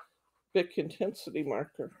Bic intensity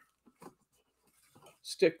marker.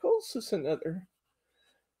 Stickles is another.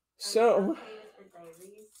 So, okay with the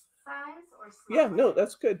diaries size or yeah, no, smaller?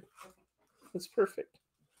 that's good. That's perfect.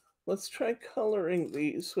 Let's try coloring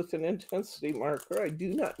these with an intensity marker. I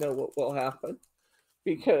do not know what will happen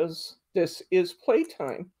because this is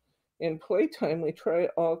playtime. In playtime, we try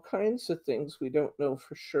all kinds of things we don't know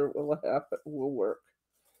for sure will happen, will work.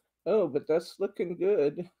 Oh, but that's looking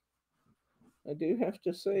good. I do have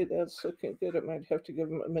to say that's looking good. It might have to give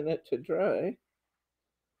them a minute to dry.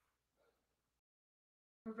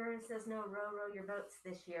 Roberta says no row your boats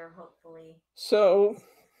this year, hopefully. So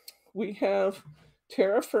we have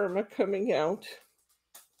terra firma coming out.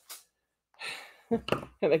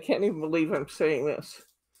 And I can't even believe I'm saying this.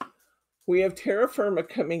 We have terra firma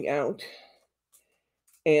coming out,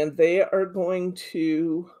 and they are going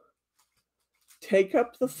to take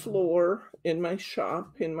up the floor in my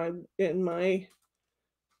shop, in my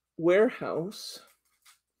warehouse.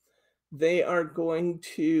 They are going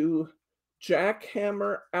to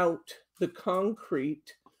jackhammer out the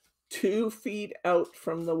concrete 2 feet out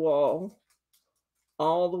from the wall,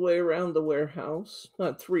 all the way around the warehouse.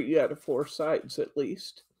 Not 3 out of 4 sides, at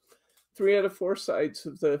least 3 out of 4 sides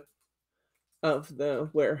of the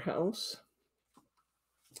warehouse.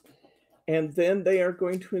 And then they are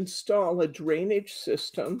going to install a drainage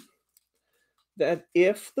system that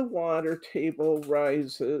if the water table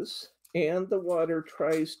rises and the water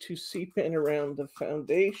tries to seep in around the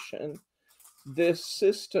foundation, this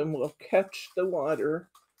system will catch the water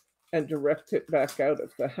and direct it back out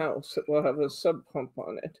of the house. It will have a sub pump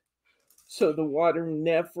on it. So the water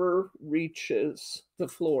never reaches the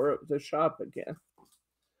floor of the shop again.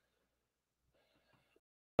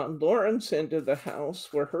 On Lauren's end of the house,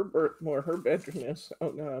 where her bedroom is, oh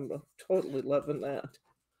no, I'm totally loving that.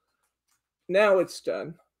 Now it's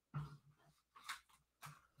done.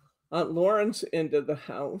 On Lauren's end of the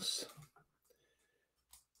house,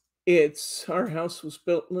 our house was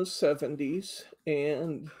built in the 70s,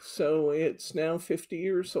 and so it's now 50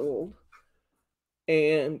 years old.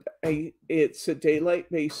 And it's a daylight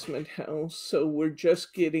basement house, so we're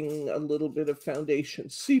just getting a little bit of foundation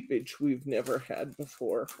seepage we've never had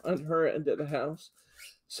before on her end of the house.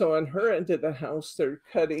 So on her end of the house, they're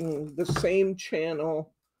cutting the same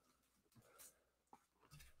channel.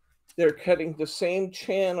 They're cutting the same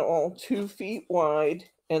channel 2 feet wide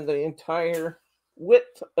and the entire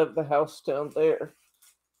width of the house down there.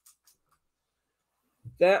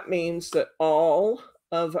 That means that all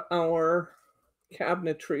of our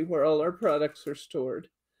cabinetry, where all our products are stored,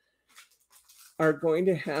 are going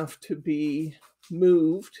to have to be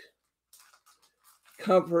moved,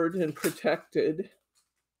 covered, and protected.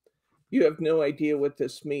 You have no idea what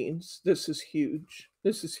this means. This is huge.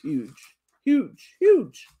 This is huge, huge,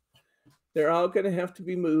 huge. They're all going to have to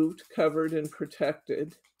be moved, covered, and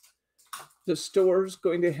protected. The store's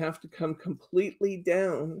going to have to come completely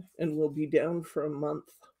down and will be down for a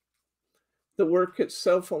month. The work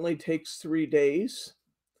itself only takes 3 days,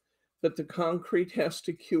 but the concrete has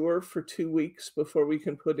to cure for 2 weeks before we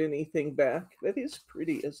can put anything back. That is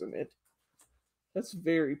pretty, isn't it? That's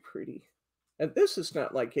very pretty. And this is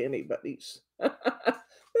not like anybody's.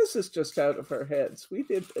 This is just out of our heads. We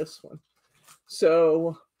did this one.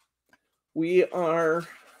 So we are,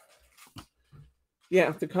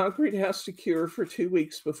 the concrete has to cure for 2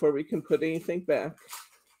 weeks before we can put anything back.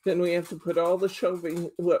 Then we have to put all the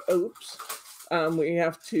shelving, we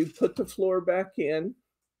have to put the floor back in.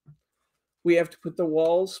 We have to put the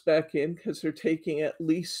walls back in because they're taking at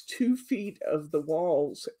least 2 feet of the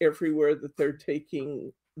walls everywhere that they're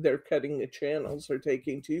cutting the channels. They're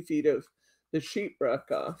taking 2 feet of the sheetrock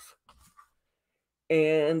off.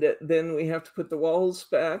 And then we have to put the walls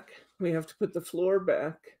back. We have to put the floor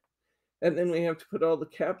back. And then we have to put all the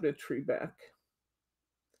cabinetry back.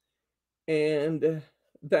 And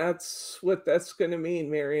that's what that's going to mean,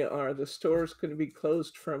 Mary R. The store's going to be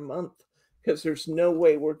closed for a month because there's no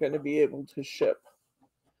way we're going to be able to ship.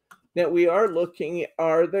 Now we are looking,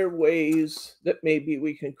 are there ways that maybe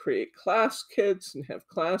we can create class kits and have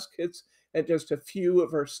class kits and just a few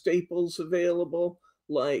of our staples available,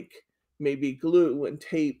 like maybe glue and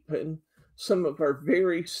tape and some of our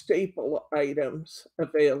very staple items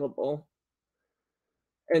available,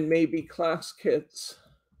 and maybe class kits.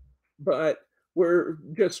 But we're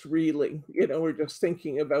just reeling, we're just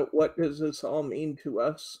thinking about what does this all mean to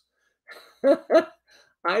us.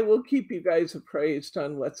 I will keep you guys appraised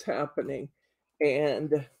on what's happening,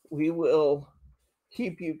 and we will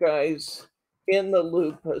keep you guys in the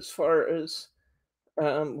loop as far as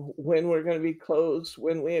when we're going to be closed,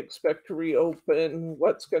 when we expect to reopen,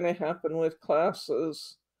 what's going to happen with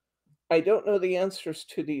classes. I don't know the answers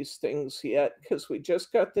to these things yet because we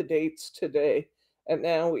just got the dates today, and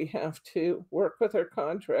now we have to work with our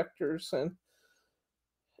contractors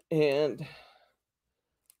and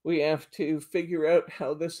we have to figure out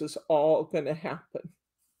how this is all going to happen.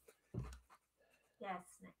 Yes,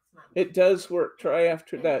 next month. It does work. Try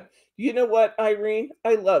after that. You know what, Irene?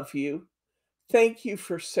 I love you. Thank you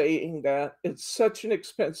for saying that. It's such an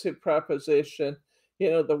expensive proposition.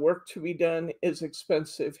 The work to be done is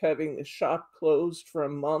expensive. Having the shop closed for a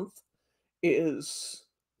month is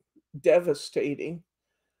devastating.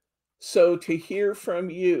 So to hear from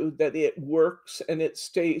you that it works and it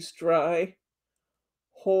stays dry,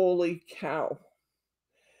 holy cow.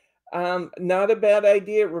 Not a bad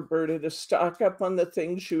idea, Roberta, to stock up on the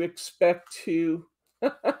things you expect to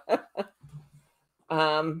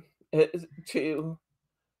to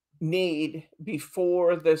need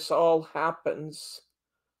before this all happens.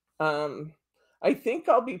 I think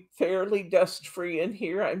I'll be fairly dust free in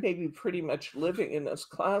here. I may be pretty much living in this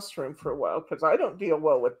classroom for a while because I don't deal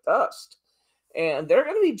well with dust. And they're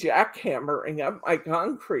going to be jackhammering up my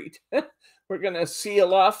concrete. We're going to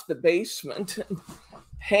seal off the basement and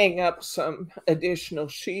hang up some additional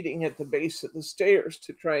sheeting at the base of the stairs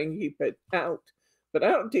to try and keep it out. But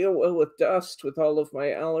I don't deal well with dust with all of my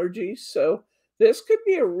allergies, so this could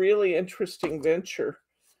be a really interesting venture.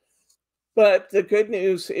 But the good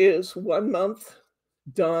news is 1 month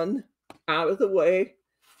done, out of the way,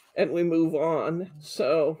 and we move on.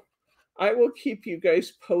 So I will keep you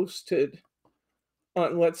guys posted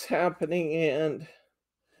on what's happening and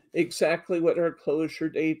exactly what our closure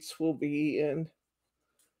dates will be. And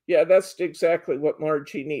yeah, that's exactly what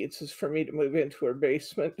Margie needs, is for me to move into her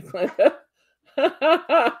basement.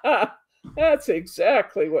 That's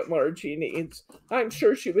exactly what Margie needs. I'm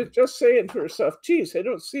sure she was just saying to herself, geez, I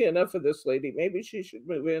don't see enough of this lady. Maybe she should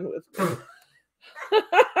move in with me.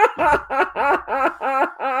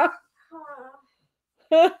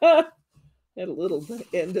 Had a little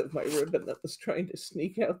end of my ribbon that was trying to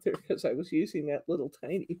sneak out there because I was using that little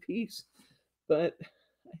tiny piece. But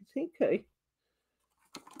I think I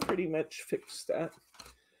pretty much fixed that.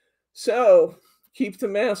 So keep the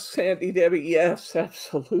masks handy, Debbie. Yes,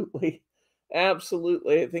 absolutely.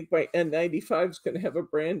 Absolutely. I think my N95 is going to have a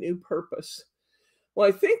brand new purpose. Well,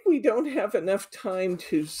 I think we don't have enough time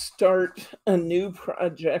to start a new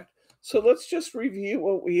project. So let's just review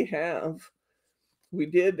what we have. We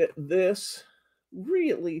did this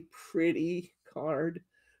really pretty card,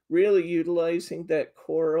 really utilizing that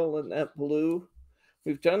coral and that blue.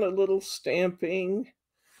 We've done a little stamping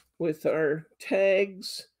with our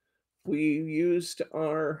tags. We used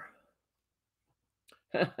our,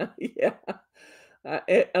 yeah,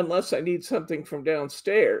 unless I need something from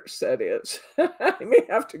downstairs, that is. I may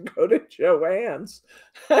have to go to Joanne's.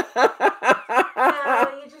 No,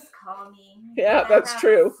 you just call me. Yeah, that's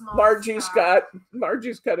true. Margie's stuff.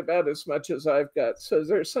 got about as much as I've got. So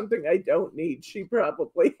there's something I don't need. She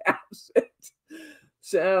probably has it.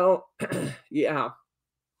 So yeah,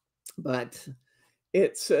 but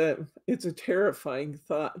it's a terrifying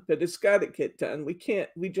thought, but it's got to get done.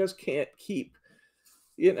 We just can't keep,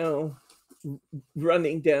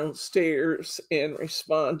 running downstairs and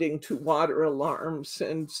responding to water alarms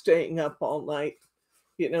and staying up all night,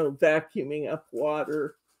 vacuuming up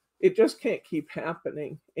water. It just can't keep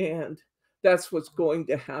happening. And that's what's going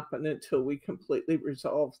to happen until we completely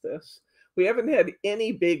resolve this. We haven't had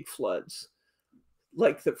any big floods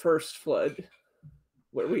like the first flood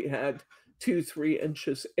where we had 2-3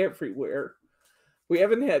 inches everywhere. We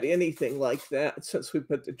haven't had anything like that since we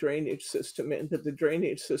put the drainage system in, but the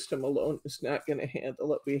drainage system alone is not going to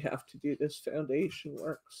handle it. We have to do this foundation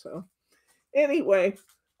work. So anyway,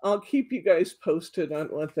 I'll keep you guys posted on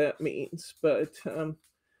what that means, but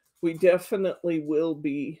we definitely will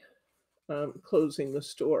be closing the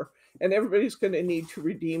store, and everybody's going to need to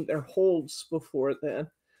redeem their holds before then.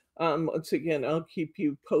 Once again, I'll keep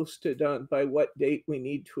you posted on by what date we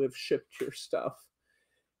need to have shipped your stuff.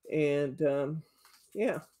 And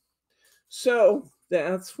yeah, So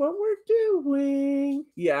that's what we're doing.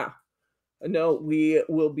 Yeah. No, we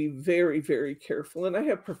will be very, very careful. And I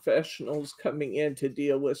have professionals coming in to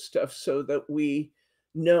deal with stuff so that we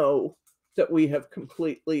know that we have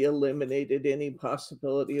completely eliminated any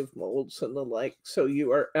possibility of molds and the like. So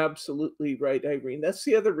you are absolutely right, Irene. That's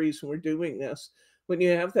the other reason we're doing this. When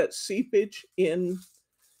you have that seepage in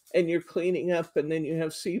and you're cleaning up and then you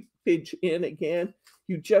have seepage in again,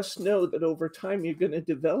 you just know that over time you're going to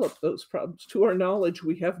develop those problems. To our knowledge,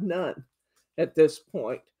 we have none at this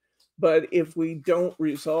point. But if we don't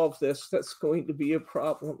resolve this, that's going to be a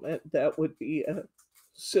problem. And that would be a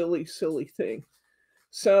silly, silly thing.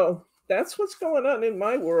 So that's what's going on in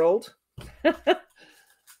my world. Do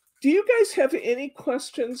you guys have any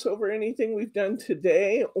questions over anything we've done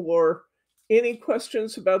today, or any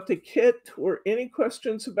questions about the kit, or any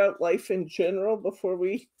questions about life in general before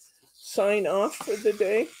we sign off for the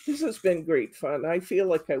day? This has been great fun. I feel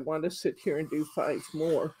like I want to sit here and do 5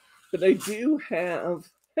 more, but I do have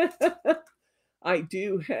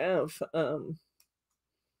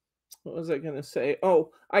what was I going to say?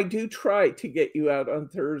 Oh, I do try to get you out on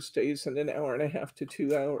Thursdays in an hour and a half to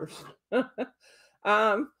 2 hours.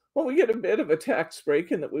 Well, we get a bit of a tax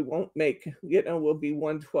break, and that we won't make, we'll be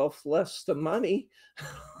 1/12 less the money.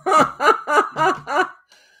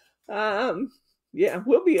 Yeah,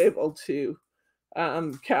 we'll be able to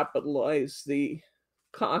capitalize the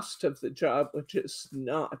cost of the job, which is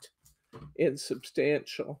not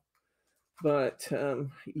insubstantial. But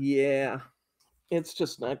yeah, it's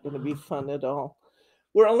just not going to be fun at all.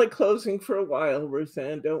 We're only closing for a while, Ruth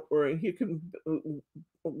Ann. Don't worry. You can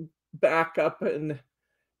back up and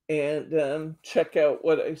check out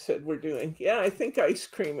what I said we're doing. Yeah, I think ice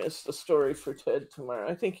cream is the story for Ted tomorrow.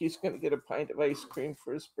 I think he's going to get a pint of ice cream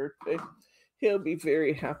for his birthday. He'll be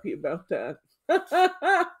very happy about that.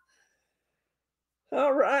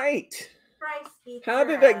 All right. How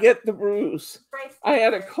did I get the bruise? I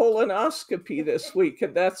had a colonoscopy this week,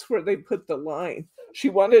 and that's where they put the line. She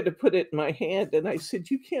wanted to put it in my hand, and I said,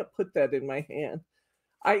 you can't put that in my hand.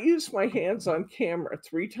 I use my hands on camera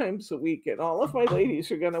 3 times a week, and all of my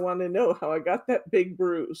ladies are going to want to know how I got that big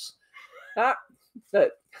bruise. But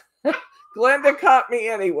Glenda caught me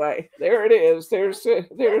anyway. There it is. There's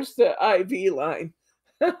the IV line.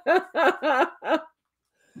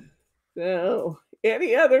 So,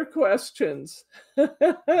 any other questions?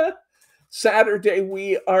 Saturday,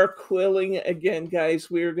 we are quilling again,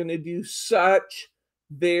 guys. We are going to do such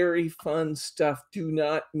very fun stuff. Do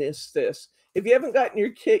not miss this. If you haven't gotten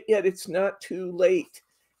your kit yet, it's not too late.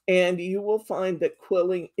 And you will find that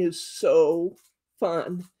quilling is so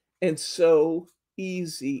fun and so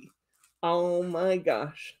easy. Oh my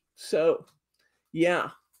gosh. So,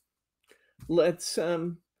 yeah. Let's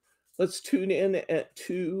tune in at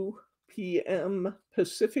 2 p.m.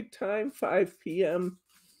 Pacific time, 5 p.m.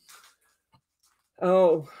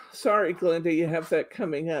 Oh, sorry, Glenda, you have that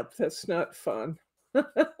coming up. That's not fun.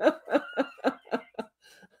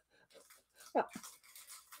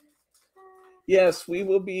 Yes, we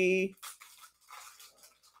will be.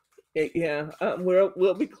 Yeah,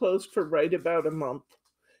 we'll be closed for right about a month,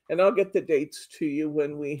 and I'll get the dates to you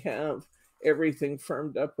when we have everything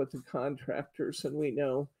firmed up with the contractors and we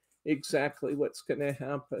know exactly what's going to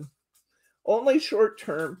happen. Only short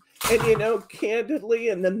term. And candidly,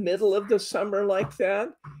 in the middle of the summer like that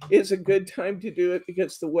is a good time to do it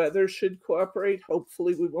because the weather should cooperate.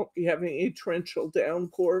 Hopefully we won't be having any torrential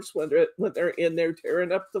downpours when they're in there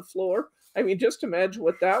tearing up the floor. I mean, just imagine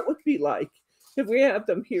what that would be like if we had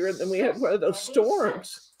them here and then we had one of those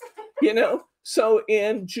storms, So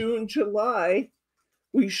in June, July,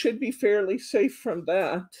 we should be fairly safe from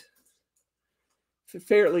that.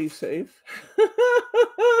 Fairly safe.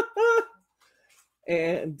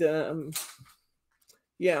 And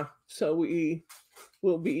yeah, so we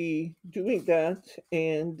will be doing that,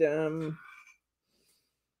 and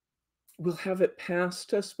we'll have it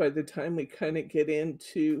past us by the time we kind of get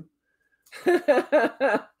into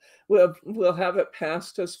we'll have it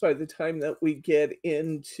past us by the time that we get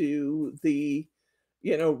into the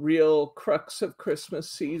real crux of Christmas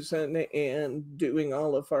season and doing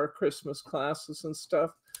all of our Christmas classes and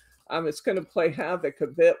stuff. It's going to play havoc a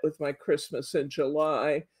bit with my Christmas in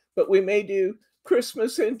July, but we may do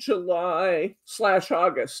Christmas in July /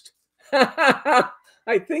 August.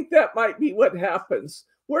 I think that might be what happens.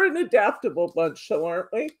 We're an adaptable bunch, so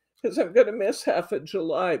aren't we? Because I'm going to miss half of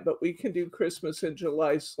July, but we can do Christmas in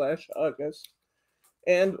July / August.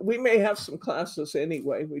 And we may have some classes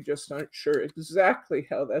anyway. We just aren't sure exactly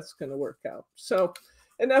how that's going to work out. So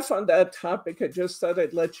enough on that topic. I just thought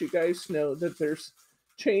I'd let you guys know that there's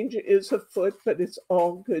change is afoot, but it's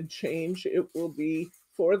all good change. It will be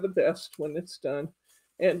for the best when it's done.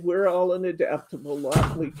 And we're all an adaptable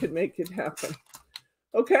lot. We can make it happen.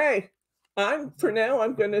 Okay. For now,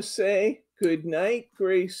 I'm going to say good night,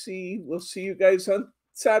 Gracie. We'll see you guys on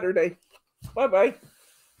Saturday. Bye-bye.